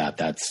about that.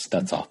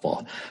 That's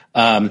awful.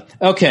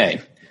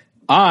 Okay.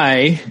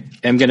 I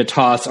am going to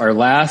toss our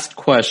last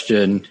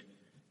question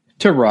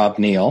to Rob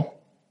Neal.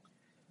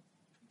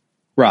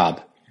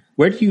 Rob,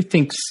 where do you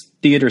think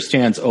theater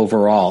stands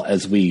overall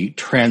as we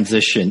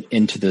transition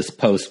into this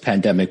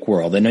post-pandemic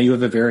world? I know you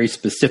have a very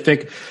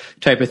specific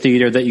type of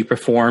theater that you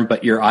perform,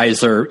 but your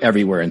eyes are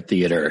everywhere in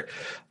theater.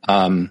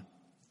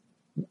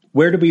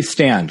 Where do we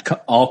stand,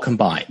 all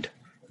combined?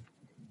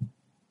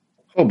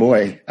 Oh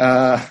boy,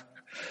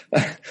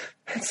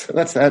 it's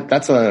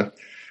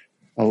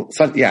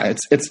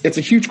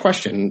a huge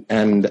question,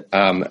 and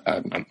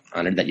I'm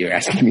honored that you're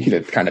asking me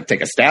to kind of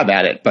take a stab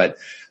at it. But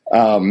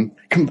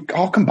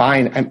all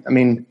combined,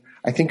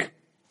 I think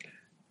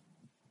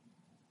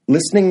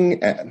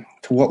listening to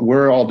what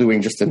we're all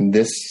doing just in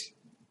this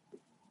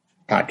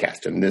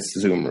podcast, in this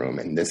Zoom room,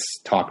 in this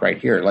talk right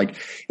here, like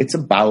it's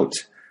about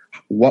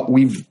what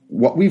we've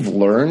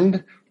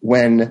learned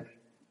when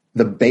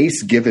the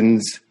base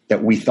givens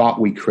that we thought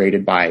we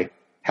created by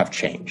have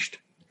changed.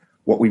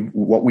 What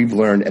we've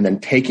learned, and then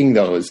taking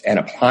those and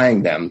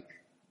applying them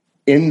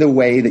in the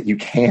way that you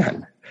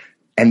can.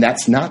 And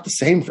that's not the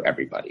same for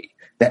everybody.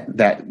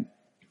 That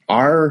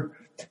our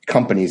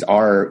companies,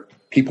 our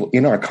people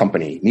in our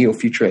company,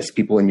 neo-futurists,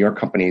 people in your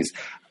companies,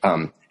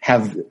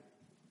 have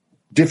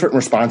different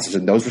responses,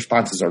 and those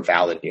responses are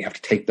valid. And you have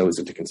to take those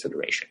into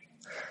consideration.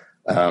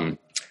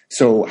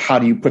 So how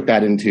do you put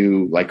that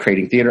into like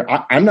creating theater?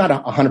 I'm not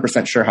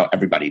 100% sure how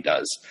everybody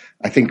does.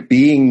 I think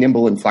being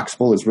nimble and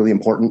flexible is really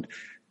important.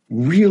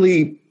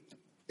 Really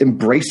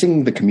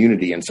embracing the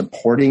community and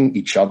supporting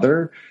each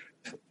other,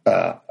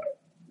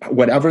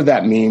 whatever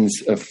that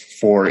means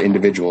for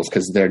individuals,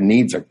 because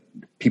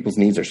people's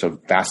needs are so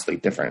vastly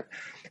different,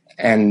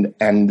 and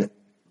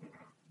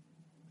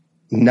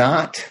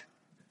not,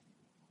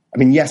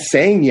 yes,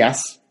 saying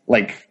yes,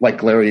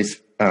 like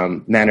Larry's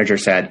manager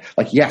said,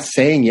 yes,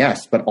 saying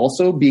yes, but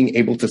also being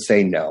able to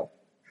say no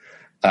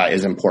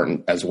is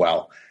important as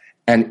well.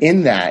 And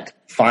in that,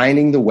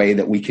 finding the way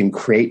that we can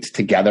create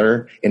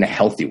together in a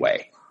healthy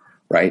way,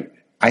 right?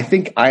 I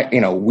think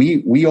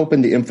we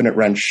opened the Infinite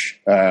Wrench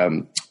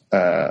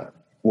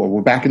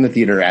we're back in the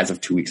theater as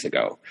of 2 weeks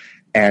ago.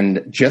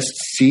 And just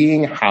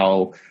seeing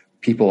how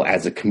people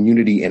as a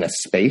community in a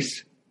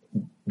space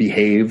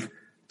behave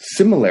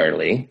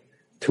similarly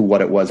to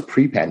what it was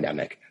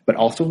pre-pandemic, but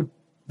also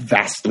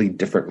vastly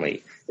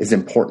differently, is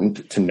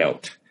important to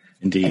note.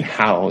 Indeed.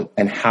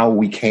 And how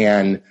we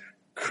can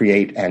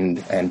create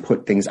and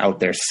put things out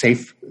there as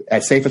safe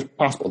as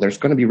possible. There's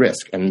going to be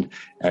risk, and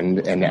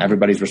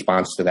everybody's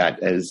response to that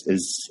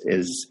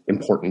is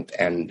important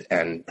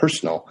and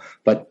personal,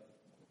 but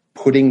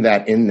putting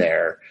that in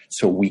there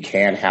so we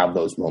can have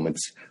those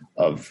moments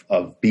of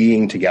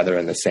being together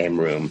in the same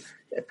room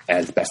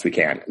as best we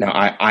can. Now,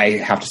 I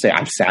have to say,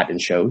 I've sat in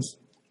shows,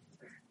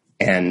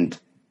 and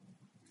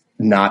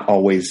not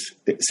always,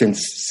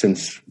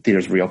 since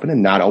theaters reopened,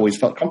 and not always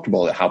felt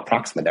comfortable at how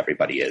proximate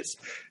everybody is.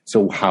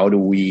 So how do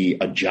we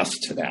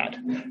adjust to that?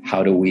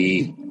 How do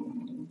we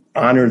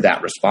honor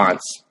that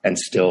response and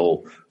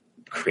still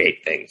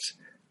create things?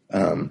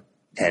 And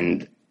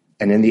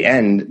in the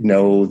end,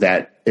 know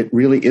that it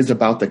really is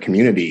about the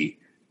community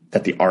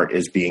that the art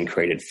is being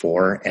created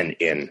for and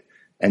in.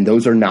 And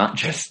those are not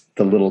just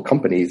the little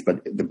companies,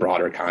 but the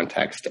broader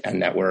context.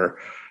 And that we're,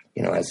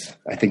 as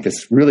I think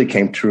this really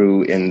came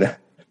true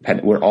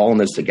we're all in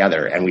this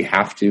together, and we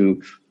have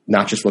to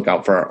not just look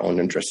out for our own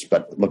interests,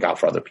 but look out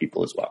for other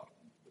people as well.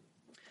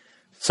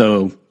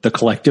 So the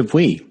collective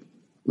we,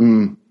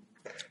 all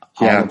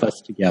of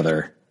us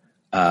together,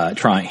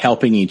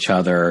 helping each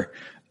other,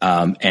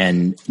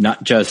 and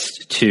not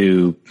just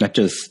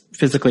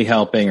physically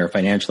helping or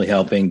financially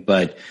helping,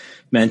 but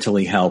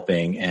mentally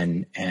helping,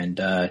 and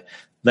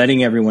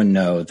letting everyone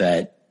know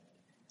that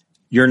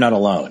you're not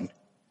alone.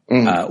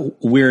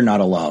 We're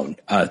not alone.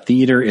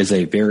 Theater is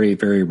a very,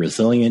 very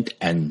resilient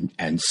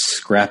and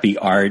scrappy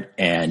art.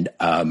 And,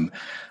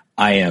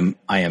 I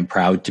am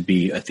proud to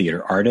be a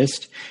theater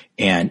artist,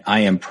 and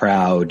I am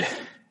proud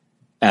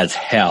as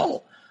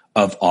hell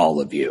of all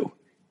of you,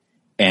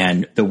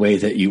 and the way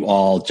that you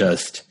all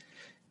just,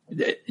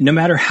 no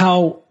matter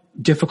how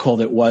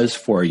difficult it was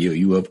for you,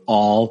 you're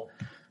all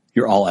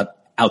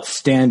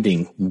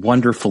outstanding,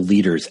 wonderful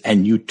leaders,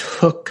 and you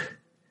took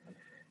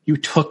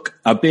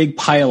a big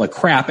pile of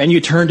crap and you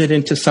turned it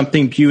into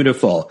something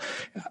beautiful.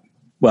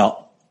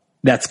 Well,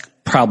 that's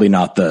probably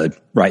not the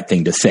right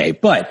thing to say,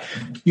 but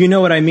you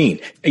know what I mean.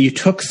 You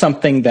took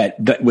something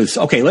that was,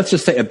 okay, let's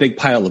just say a big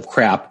pile of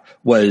crap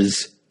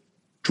was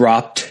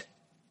dropped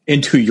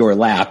into your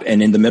lap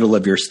and in the middle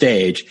of your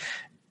stage,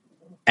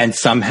 and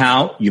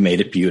somehow you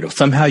made it beautiful.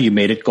 Somehow you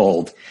made it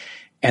gold.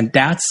 And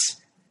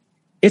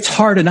it's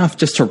hard enough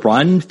just to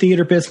run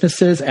theater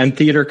businesses and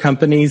theater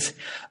companies,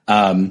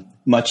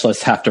 much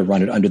less have to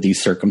run it under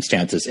these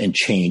circumstances and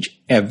change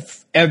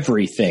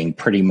everything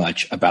pretty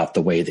much about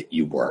the way that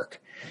you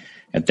work.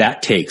 And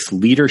that takes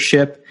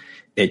leadership.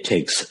 It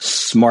takes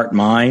smart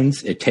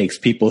minds. It takes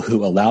people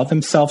who allow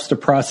themselves to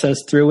process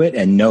through it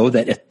and know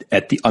that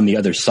on the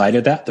other side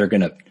of that, they're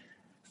going to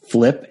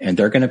flip and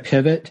they're going to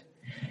pivot.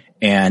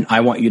 And I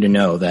want you to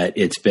know that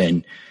it's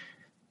been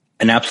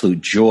an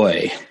absolute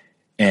joy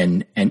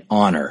and an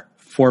honor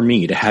for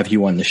me to have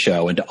you on the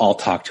show and to all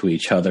talk to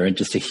each other and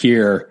just to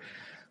hear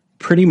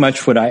pretty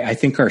much what I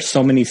think are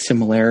so many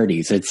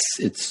similarities.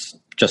 It's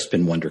just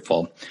been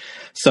wonderful.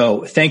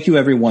 So thank you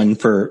everyone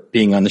for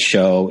being on the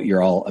show.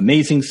 You're all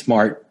amazing,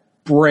 smart,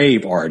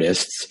 brave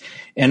artists.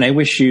 And I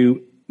wish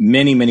you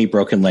many, many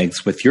broken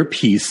legs with your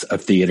piece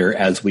of theater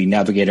as we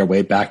navigate our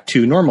way back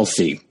to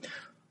normalcy,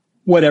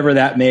 whatever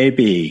that may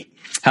be.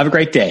 Have a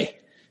great day.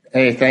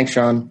 Hey, thanks,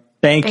 Sean.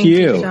 Thank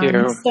you. Thank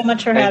you so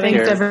much for having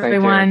us,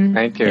 everyone.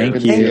 Thank you.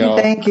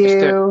 Thank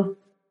you.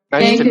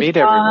 Nice to meet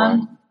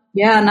everyone.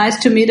 Yeah,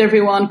 nice to meet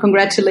everyone.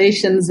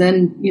 Congratulations,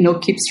 and,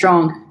 keep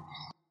strong.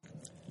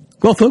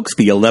 Well, folks,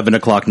 the 11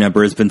 o'clock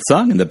number has been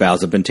sung and the bows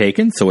have been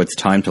taken, so it's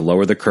time to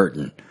lower the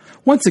curtain.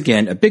 Once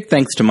again, a big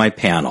thanks to my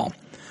panel.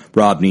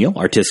 Rob Neal,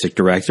 Artistic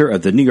Director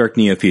of the New York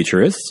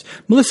Neo-Futurists,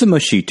 Melissa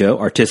Moschito,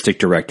 Artistic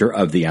Director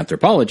of The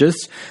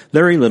Anthropologists,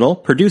 Larry Little,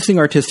 Producing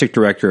Artistic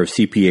Director of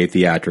CPA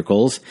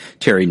Theatricals,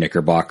 Terry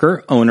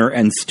Knickerbocker, Owner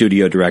and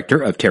Studio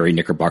Director of Terry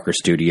Knickerbocker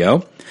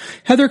Studio,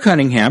 Heather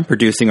Cunningham,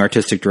 Producing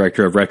Artistic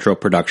Director of Retro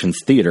Productions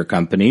Theater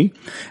Company,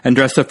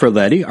 Andressa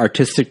Ferletti,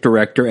 Artistic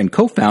Director and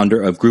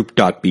Co-Founder of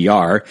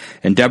Group.br,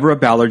 and Deborah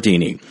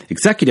Ballardini,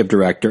 Executive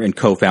Director and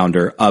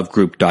Co-Founder of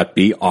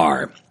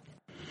Group.br.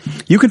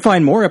 You can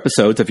find more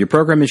episodes of Your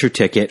Program Is Your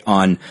Ticket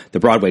on the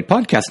Broadway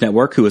Podcast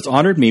Network, who has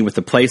honored me with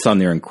a place on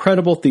their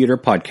incredible theater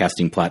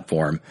podcasting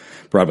platform.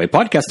 Broadway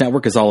Podcast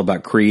Network is all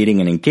about creating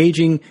an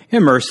engaging,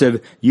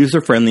 immersive,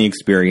 user-friendly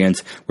experience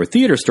where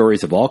theater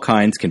stories of all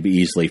kinds can be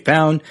easily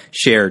found,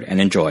 shared,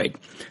 and enjoyed.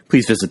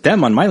 Please visit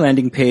them on my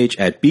landing page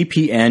at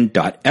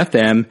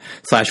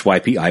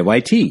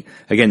bpn.fm/YPIYT.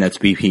 Again, that's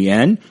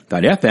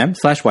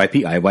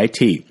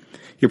bpn.fm/YPIYT.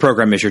 Your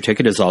Program Is Your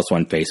Ticket is also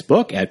on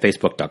Facebook at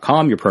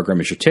facebook.com. Your Program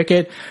Is Your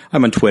Ticket.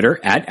 I'm on Twitter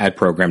at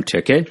Program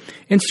Ticket,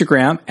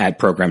 Instagram at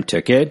Program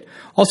Ticket,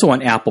 also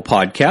on Apple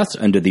Podcasts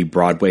under the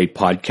Broadway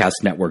Podcast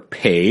Network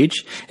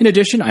page. In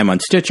addition, I'm on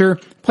Stitcher,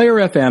 Player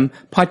FM,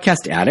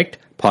 Podcast Addict,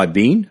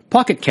 Podbean,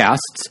 Pocket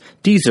Casts,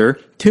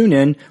 Deezer,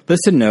 TuneIn,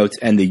 Listen Notes,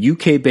 and the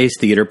UK-based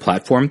theater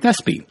platform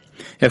Thespy.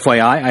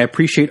 FYI, I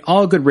appreciate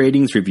all good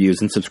ratings,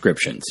 reviews, and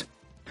subscriptions.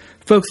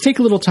 Folks, take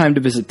a little time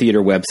to visit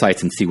theater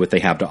websites and see what they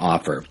have to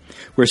offer.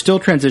 We're still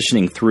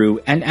transitioning through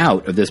and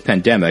out of this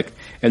pandemic,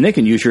 and they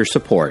can use your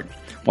support.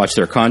 Watch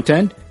their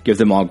content, give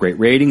them all great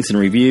ratings and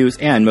reviews,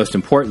 and most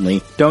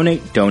importantly,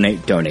 donate,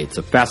 donate, donate. It's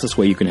the fastest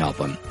way you can help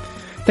them.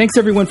 Thanks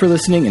everyone for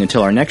listening, and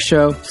until our next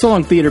show, so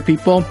long theater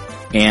people,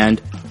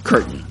 and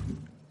curtain.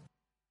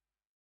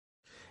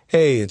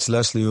 Hey, it's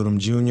Leslie Odom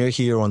Jr.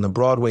 here on the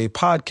Broadway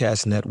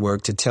Podcast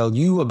Network to tell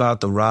you about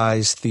the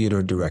Rise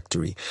Theater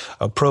Directory,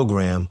 a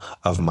program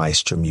of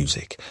Maestro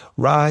Music.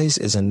 Rise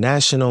is a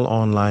national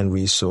online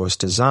resource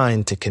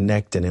designed to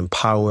connect and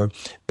empower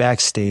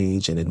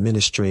backstage and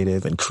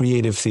administrative and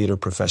creative theater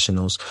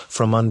professionals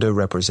from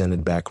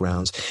underrepresented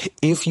backgrounds.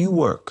 If you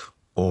work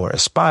or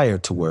aspire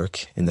to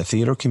work in the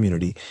theater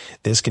community,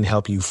 this can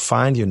help you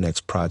find your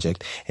next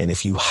project. And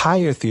if you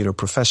hire theater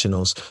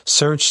professionals,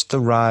 search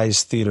the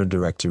Rise Theater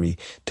Directory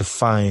to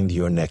find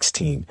your next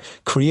team.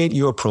 Create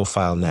your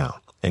profile now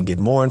and get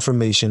more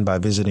information by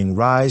visiting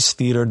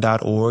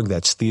risetheater.org.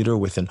 That's theater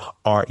with an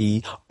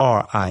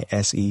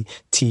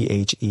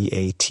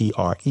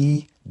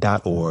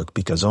RISETHEATRE.org,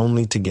 because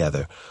only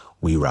together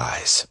we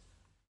rise.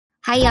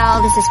 Hi,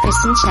 y'all. This is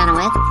Kristen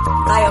Chenoweth.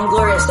 Hi, I'm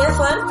Gloria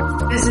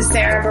Estefan. This is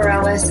Sarah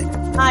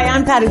Bareilles. Hi,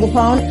 I'm Patti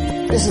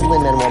LuPone. This is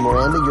Lin-Manuel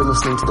Miranda. You're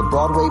listening to the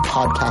Broadway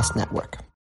Podcast Network.